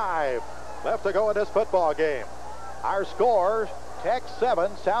 6:05 left to go in this football game. Our scores, Tech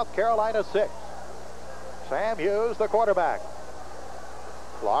 7, South Carolina 6. Sam Hughes, the quarterback.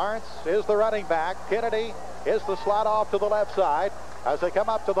 Lawrence is the running back. Kennedy is the slot off to the left side. As they come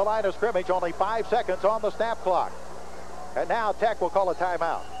up to the line of scrimmage, only 5 seconds on the snap clock. And now Tech will call a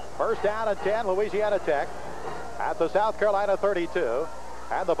timeout. 1st down and 10, Louisiana Tech at the South Carolina 32.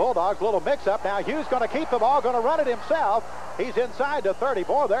 And the Bulldogs, a little mix-up. Now Hughes going to keep the ball, going to run it himself. He's inside the 30.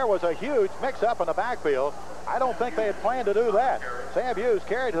 Boy, there was a huge mix-up in the backfield. I don't think they had planned to do that. Sam Hughes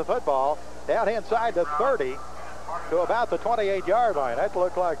carried the football down inside the 30 to about the 28-yard line. That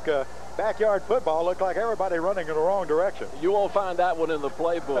looked like backyard football. Looked like everybody running in the wrong direction. You won't find that one in the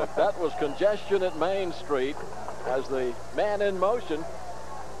playbook. That was congestion at Main Street as the man in motion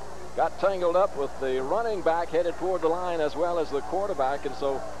got tangled up with the running back headed toward the line as well as the quarterback, and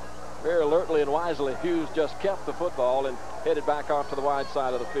so very alertly and wisely Hughes just kept the football and headed back off to the wide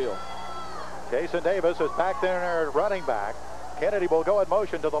side of the field. Jason Davis is back there running back. Kennedy will go in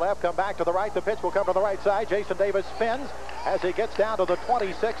motion to the left, come back to the right. The pitch will come to the right side. Jason Davis spins as he gets down to the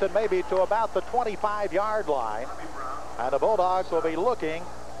 26 and maybe to about the 25-yard line. And the Bulldogs will be looking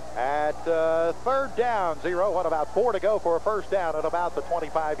at 3rd down, 0. What, about 4 to go for a 1st down at about the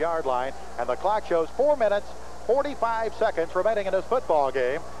 25-yard line. And the clock shows 4 minutes, 45 seconds remaining in this football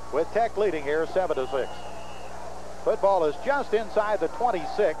game, with Tech leading here 7-6. Football is just inside the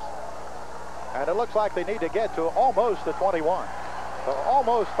 26, and it looks like they need to get to almost the 21. So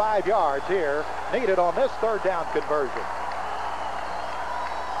almost 5 yards here needed on this 3rd down conversion.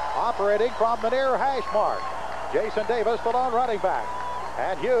 Operating from the near hash mark, Jason Davis, the lone running back.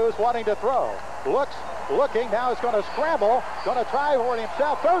 And Hughes wanting to throw. Looking, now he's going to scramble, going to try for it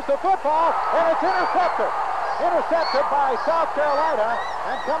himself, throws the football, and it's intercepted. Intercepted by South Carolina,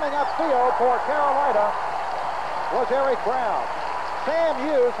 and coming upfield for Carolina was Eric Brown. Sam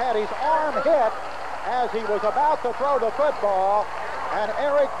Hughes had his arm hit as he was about to throw the football, and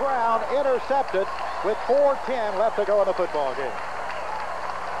Eric Brown intercepted with 4:10 left to go in the football game.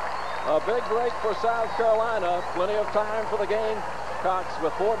 A big break for South Carolina. Plenty of time for the game. Cox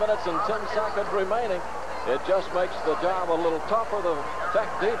with 4 minutes and 10 seconds remaining. It just makes the job a little tougher. The Tech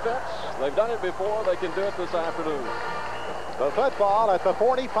defense, they've done it before. They can do it this afternoon. The football at the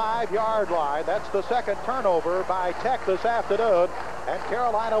 45-yard line. That's the 2nd turnover by Tech this afternoon. And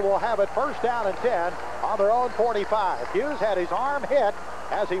Carolina will have it 1st down and 10 on their own 45. Hughes had his arm hit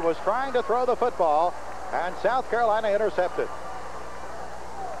as he was trying to throw the football, and South Carolina intercepted.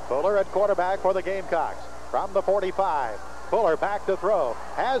 Fuller at quarterback for the Gamecocks from the 45. Fuller back to throw.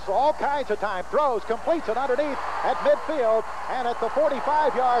 Has all kinds of time. Throws, completes it underneath at midfield and at the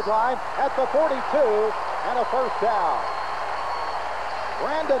 45-yard line, at the 42, and a 1st down.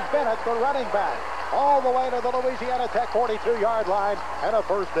 Brandon Bennett, the running back, all the way to the Louisiana Tech 42-yard line, and a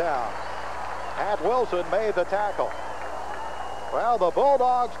 1st down. Pat Wilson made the tackle. Well, the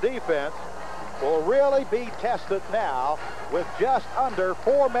Bulldogs defense will really be tested now with just under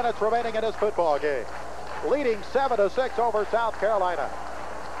 4 minutes remaining in this football game. Leading 7-6 over South Carolina.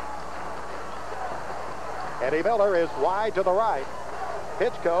 Eddie Miller is wide to the right.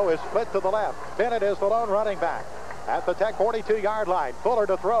 Pitchko is split to the left. Bennett is the lone running back at the Tech 42-yard line. Fuller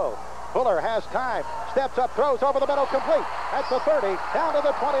to throw. Fuller has time. Steps up, throws over the middle, complete. At the 30, down to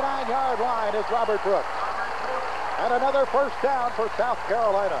the 29-yard line is Robert Brooks. And another first down for South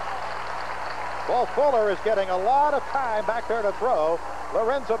Carolina. Well, Fuller is getting a lot of time back there to throw.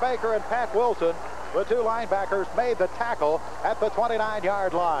 Lorenzo Baker and Pat Wilson, the two linebackers, made the tackle at the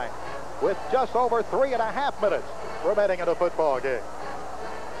 29-yard line with just over 3.5 minutes remaining in the football game.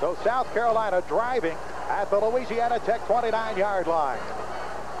 So South Carolina driving at the Louisiana Tech 29-yard line.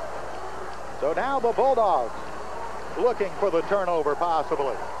 So now the Bulldogs looking for the turnover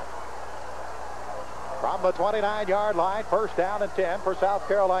possibly. From the 29-yard line, first down and 10 for South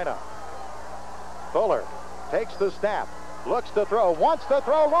Carolina. Fuller takes the snap, looks to throw, wants to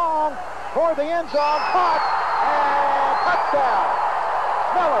throw long toward the end zone, caught, and touchdown.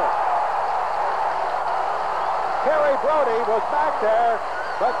 Miller. Kerry Brody was back there,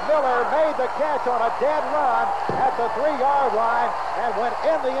 but Miller made the catch on a dead run at the 3-yard line and went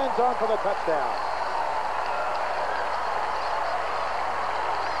in the end zone for the touchdown.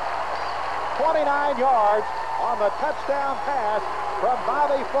 29 yards on the touchdown pass from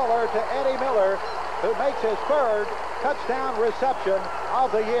Bobby Fuller to Eddie Miller, who makes his third touchdown reception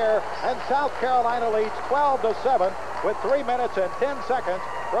of the year, and South Carolina leads 12-7 with 3 minutes and 10 seconds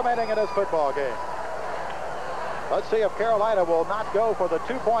remaining in this football game. Let's see if Carolina will not go for the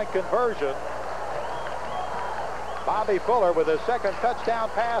two-point conversion. Bobby Fuller with his second touchdown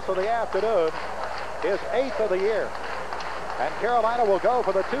pass of the afternoon, his 8th of the year. And Carolina will go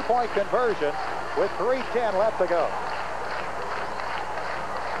for the two-point conversion with 3:10 left to go.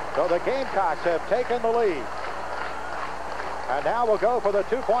 So the Gamecocks have taken the lead. And now we'll go for the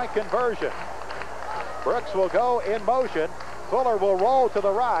two-point conversion. Brooks will go in motion. Fuller will roll to the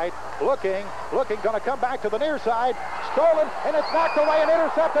right, looking, going to come back to the near side. Stolen, and it's knocked away and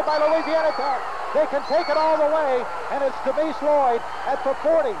intercepted by Louisiana Tech. They can take it all the way, and it's Demise Lloyd at the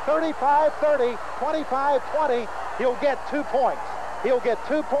 40, 35-30, 25-20. He'll get 2 points. He'll get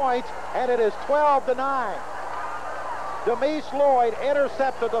 2 points, and it is 12-9. Demise Lloyd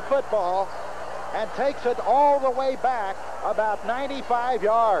intercepted the football and takes it all the way back about 95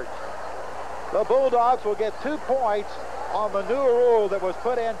 yards. The Bulldogs will get 2 points on the new rule that was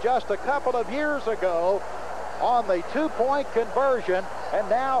put in just a couple of years ago on the two-point conversion, and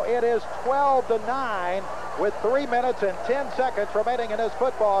now it is 12-9 with 3 minutes and 10 seconds remaining in this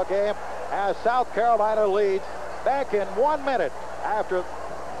football game as South Carolina leads back in 1 minute after.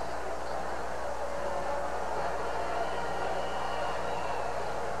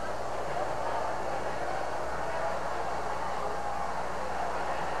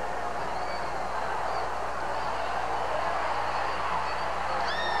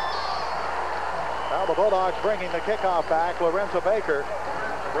 The Bulldogs bringing the kickoff back. Lorenzo Baker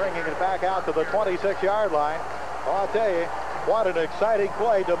bringing it back out to the 26-yard line. Well, I'll tell you, what an exciting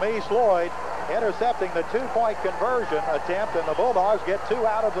play. Demise Lloyd intercepting the two-point conversion attempt, and the Bulldogs get 2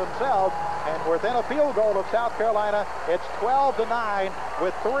 out of themselves, and within a field goal of South Carolina. It's 12-9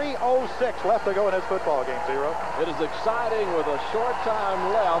 with 3:06 left to go in this football game, Zero. It is exciting with a short time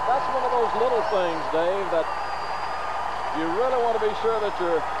left. That's one of those little things, Dave, that you really want to be sure that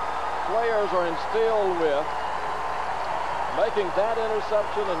your players are instilled with, making that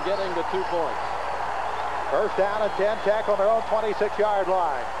interception and getting the 2 points. First down and 10, Tech on their own 26-yard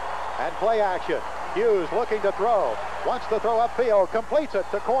line. And play action. Hughes looking to throw. Wants to throw upfield. Completes it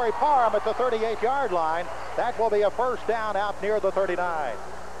to Corey Parham at the 38-yard line. That will be a first down out near the 39.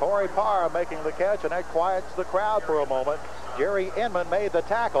 Corey Parham making the catch, and that quiets the crowd for a moment. Jerry Inman made the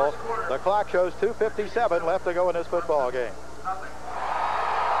tackle. The clock shows 2:57 left to go in this football game.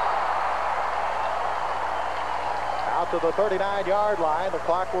 To the 39-yard line. The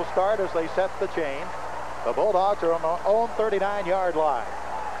clock will start as they set the chain. The Bulldogs are on their own 39-yard line.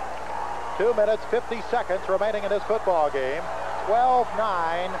 2 minutes, 50 seconds remaining in this football game.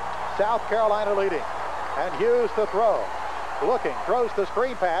 12-9, South Carolina leading. And Hughes to throw. Looking, throws the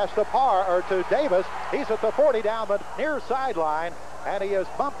screen pass to Davis. He's at the 40 down the near sideline, and he is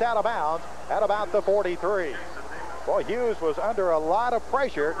bumped out of bounds at about the 43. Boy, Hughes was under a lot of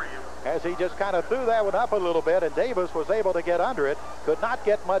pressure as he just kind of threw that one up a little bit, and Davis was able to get under it. Could not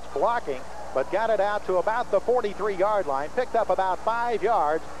get much blocking, but got it out to about the 43-yard line. Picked up about 5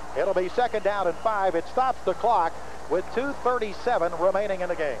 yards. It'll be second down and 5. It stops the clock with 2:37 remaining in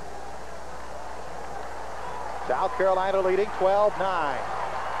the game. South Carolina leading 12-9.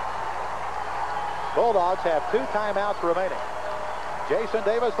 Bulldogs have 2 timeouts remaining. Jason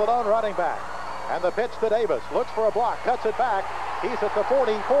Davis, the lone running back. And the pitch to Davis. Looks for a block. Cuts it back. He's at the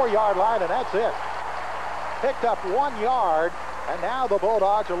 44-yard line, and that's it. Picked up 1 yard, and now the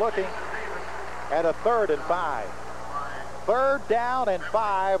Bulldogs are looking at a 3rd and 5. 3rd down and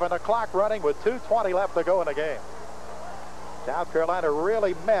 5, and the clock running with 2:20 left to go in the game. South Carolina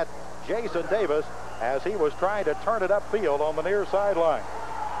really met Jason Davis as he was trying to turn it upfield on the near sideline.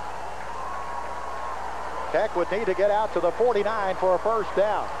 Tech would need to get out to the 49 for a first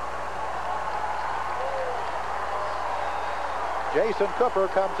down. Jason Cooper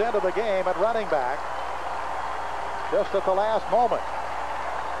comes into the game at running back just at the last moment.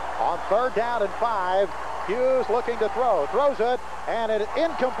 On 3rd down and 5, Hughes looking to throw. Throws it, and it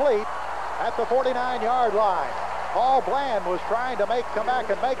incomplete at the 49-yard line. Paul Bland was trying to come back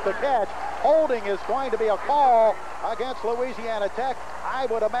and make the catch. Holding is going to be a call against Louisiana Tech. I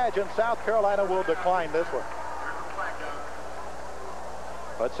would imagine South Carolina will decline this one.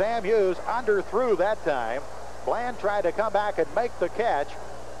 But Sam Hughes underthrew that time. Bland tried to come back and make the catch.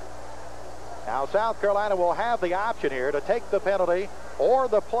 Now South Carolina will have the option here to take the penalty or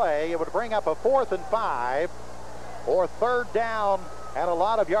the play. It would bring up a 4th and 5 or 3rd down and a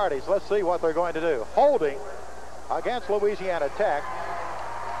lot of yardage. Let's see what they're going to do. Holding against Louisiana Tech.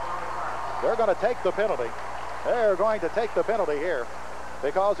 They're going to take the penalty. They're going to take the penalty here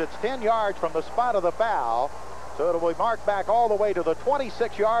because it's 10 yards from the spot of the foul. So it'll be marked back all the way to the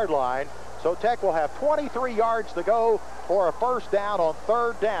 26-yard line. So Tech will have 23 yards to go for a first down on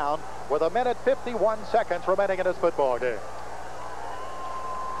 3rd down with 1:51 remaining in this football game.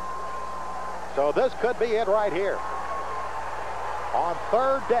 So this could be it right here. On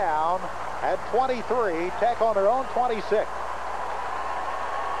 3rd down at 23, Tech on their own 26.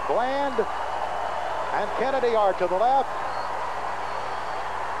 Bland and Kennedy are to the left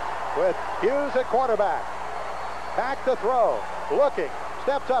with Hughes at quarterback. Back to throw, looking,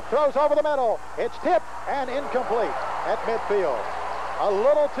 steps up, throws over the middle. It's tipped and incomplete at midfield. A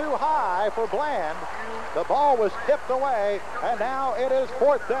little too high for Bland. The ball was tipped away, and now it is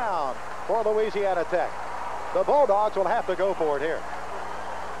 4th down for Louisiana Tech. The Bulldogs will have to go for it here.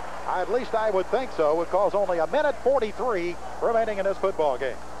 At least I would think so, because only 1:43 remaining in this football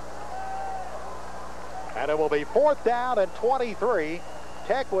game. And it will be 4th down and 23.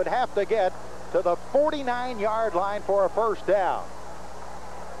 Tech would have to get to the 49-yard line for a first down.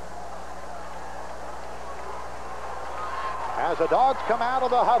 As the Dogs come out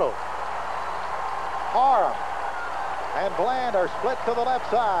of the huddle, Parham and Bland are split to the left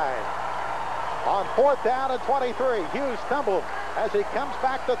side. On 4th down and 23, Hughes stumbled as he comes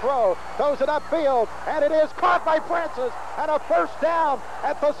back to throw, throws it upfield, and it is caught by Francis, and a first down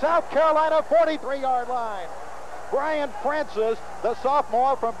at the South Carolina 43-yard line. Brian Francis, the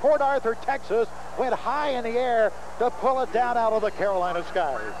sophomore from Port Arthur, Texas, went high in the air to pull it down out of the Carolina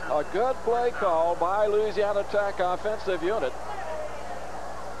skies. A good play call by Louisiana Tech offensive unit.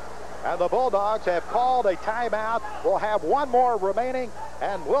 And the Bulldogs have called a timeout. We'll have one more remaining,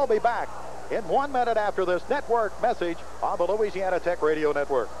 and we'll be back in 1 minute after this network message on the Louisiana Tech Radio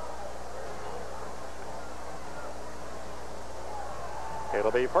Network.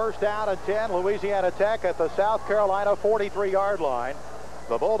 It'll be first down and 10, Louisiana Tech at the South Carolina 43-yard line.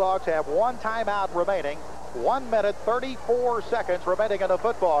 The Bulldogs have one timeout remaining. 1 minute, 34 seconds remaining in the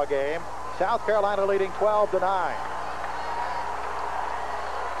football game. South Carolina leading 12-9.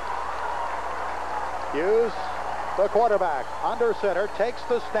 Hughes, the quarterback, under center, takes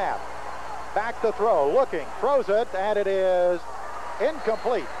the snap. Back to throw, looking, throws it, and it is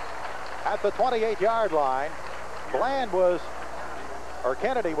incomplete at the 28-yard line.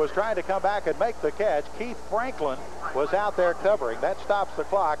 Kennedy was trying to come back and make the catch. Keith Franklin was out there covering. That stops the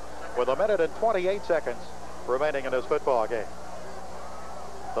clock with 1 minute and 28 seconds remaining in this football game.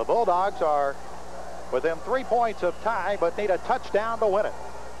 The Bulldogs are within 3 points of tie, but need a touchdown to win it.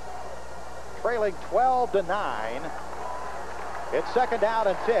 Trailing 12-9. It's 2nd down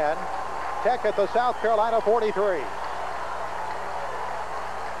and 10. Tech at the South Carolina 43.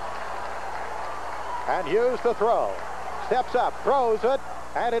 And Hughes to throw. Steps up, throws it,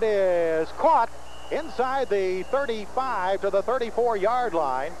 and it is caught inside the 35 to the 34-yard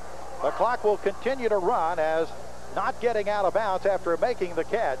line. The clock will continue to run as not getting out of bounds after making the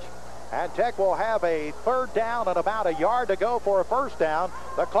catch. And Tech will have a 3rd down and about a yard to go for a first down.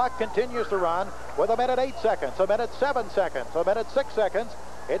 The clock continues to run with 1 minute 8 seconds, 1 minute 7 seconds, 1 minute 6 seconds.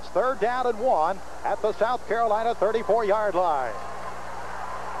 It's 3rd down and 1 at the South Carolina 34-yard line.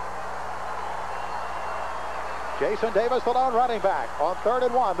 Jason Davis, the lone running back, on 3rd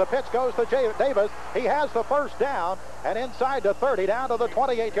and 1. The pitch goes to Davis. He has the first down, and inside the 30, down to the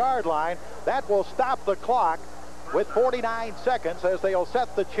 28-yard line. That will stop the clock with 49 seconds as they'll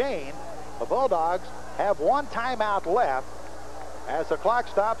set the chain. The Bulldogs have one timeout left as the clock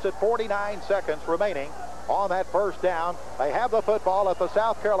stops at 49 seconds remaining on that first down. They have the football at the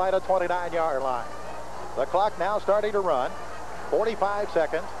South Carolina 29-yard line. The clock now starting to run. 45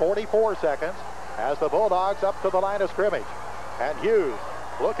 seconds, 44 seconds. As the Bulldogs up to the line of scrimmage. And Hughes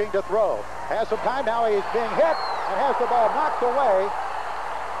looking to throw. has some time now. He's being hit and has the ball knocked away.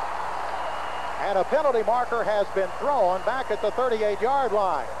 And a penalty marker has been thrown back at the 38-yard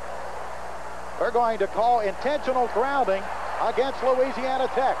line. They're going to call intentional grounding against Louisiana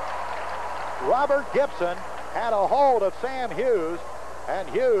Tech. Robert Gibson had a hold of Sam Hughes, and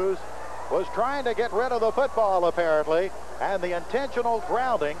Hughes was trying to get rid of the football apparently, and the intentional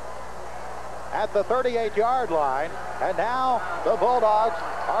grounding at the 38-yard line. And now the Bulldogs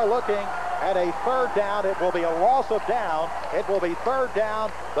are looking at a third down. It will be a loss of down. It will be third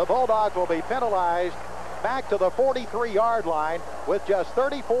down. The Bulldogs will be penalized back to the 43-yard line with just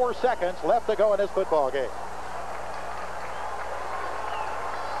 34 seconds left to go in this football game.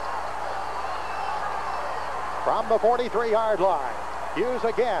 From the 43-yard line, Hughes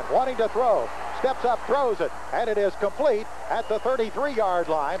again wanting to throw. Steps up, throws it, and it is complete at the 33-yard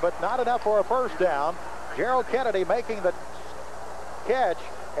line, but not enough for a first down. Gerald Kennedy making the catch.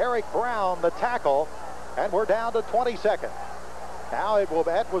 Eric Brown the tackle, and we're down to 20 seconds. Now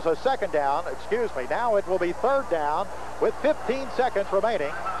that was a second down, excuse me. Now it will be third down with 15 seconds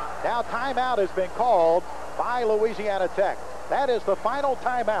remaining. Now timeout has been called by Louisiana Tech. That is the final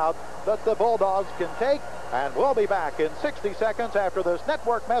timeout that the Bulldogs can take, and we'll be back in 60 seconds after this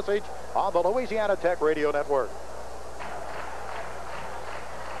network message on the Louisiana Tech Radio Network.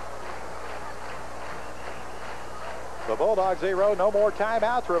 The Bulldogs 0, no more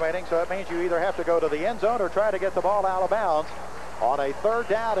timeouts remaining, so that means you either have to go to the end zone or try to get the ball out of bounds. On a third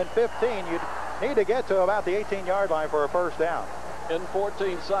down and 15, you need to get to about the 18-yard line for a first down. In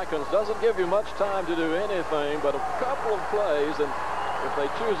 14 seconds, doesn't give you much time to do anything but a couple of plays, and if they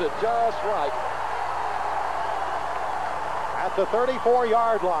choose it just right. At the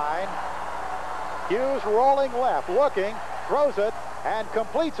 34-yard line, Hughes rolling left, looking, throws it, and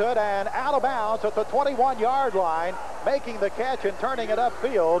completes it, and out of bounds at the 21-yard line. Making the catch and turning it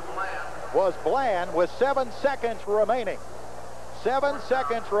upfield was Bland with 7 seconds remaining. 7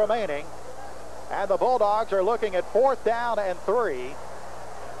 seconds remaining, and the Bulldogs are looking at fourth down and 3.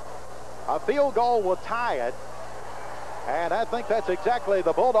 A field goal will tie it, and I think that's exactly,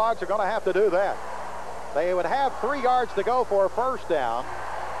 the Bulldogs are going to have to do that. They would have 3 yards to go for a first down,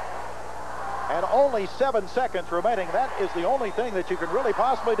 and only 7 seconds remaining. That is the only thing that you can really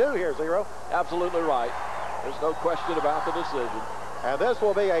possibly do here, Zero. Absolutely right. There's no question about the decision. And this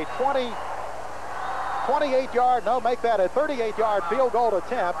will be a 28-yard, no, make that a 38-yard field goal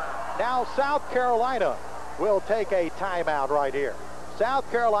attempt. Now South Carolina will take a timeout right here. South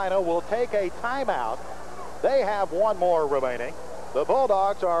Carolina will take a timeout. They have 1 more remaining. The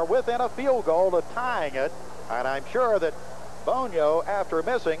Bulldogs are within a field goal to tying it, and I'm sure that Bonio, after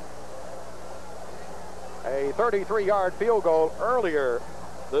missing a 33-yard field goal earlier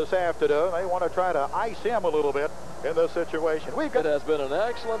this afternoon, they want to try to ice him a little bit in this situation. It has been an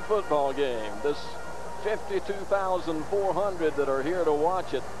excellent football game. This 52,400 that are here to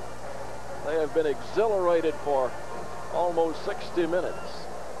watch it, they have been exhilarated for almost 60 minutes.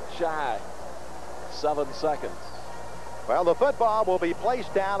 Shy 7 seconds. Well, the football will be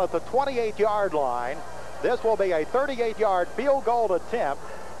placed down at the 28-yard line. This will be a 38-yard field goal attempt.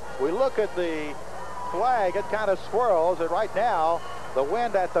 We look at the flag, it kind of swirls, and right now the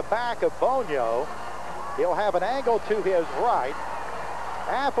wind at the back of Bonio. He'll have an angle to his right.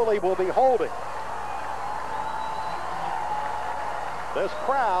 Affley will be holding. This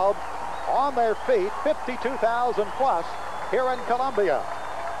crowd on their feet, 52,000 plus here in Columbia.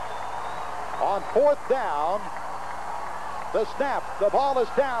 On fourth down, the snap, the ball is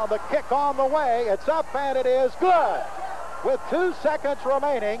down, the kick on the way, it's up and it is good. With 2 seconds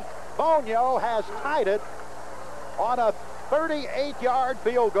remaining, Bonio has tied it on a 38-yard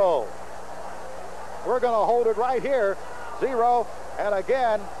field goal. We're going to hold it right here, 0. And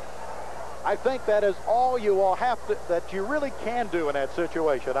again, I think that is all you will have to, that you really can do in that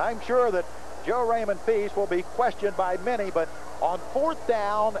situation. I'm sure that Joe Raymond Peace will be questioned by many, but on fourth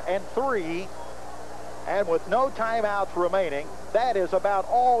down and 3, and with no timeouts remaining, that is about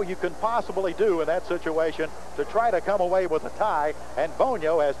all you can possibly do in that situation to try to come away with a tie, and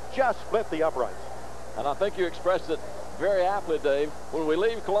Bonio has just split the uprights. And I think you expressed it very aptly, Dave. When we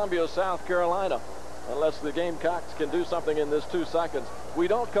leave Columbia, South Carolina, unless the Gamecocks can do something in this 2 seconds, we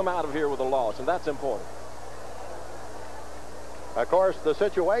don't come out of here with a loss, and that's important. Of course, the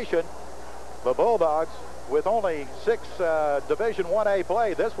situation, the Bulldogs, with only 6 Division 1A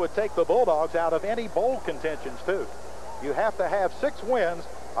play, this would take the Bulldogs out of any bowl contentions, too. You have to have 6 wins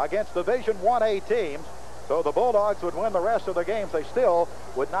against Division 1A teams, so the Bulldogs would win the rest of the games. They still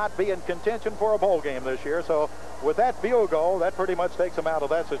would not be in contention for a bowl game this year. So with that field goal, that pretty much takes them out of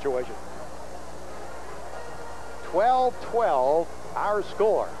that situation. 12-12, our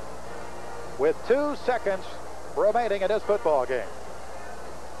score. with 2 seconds remaining in this football game.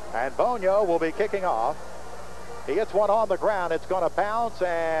 And Bonio will be kicking off. He gets one on the ground. It's going to bounce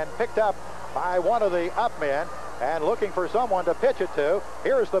and picked up by one of the up men and looking for someone to pitch it to.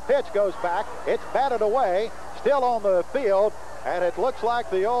 Here's the pitch, goes back. It's batted away, still on the field, and it looks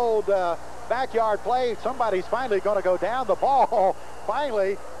like the old backyard play. Somebody's finally going to go down. The ball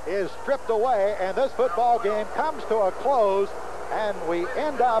finally is stripped away, and this football game comes to a close, and we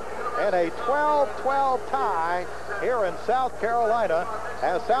end up in a 12-12 tie here in South Carolina,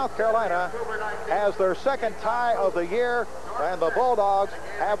 as South Carolina has their second tie of the year, and the Bulldogs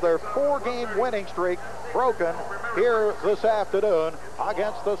have their 4-game winning streak broken here this afternoon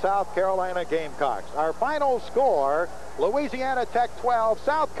against the South Carolina Gamecocks. Our final score, Louisiana Tech 12,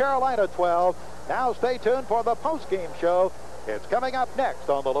 South Carolina 12. Now stay tuned for the post-game show. It's coming up next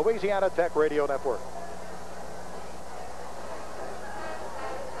on the Louisiana Tech Radio Network.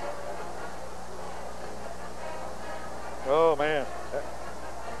 Oh, man.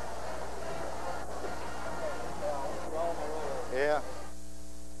 Yeah.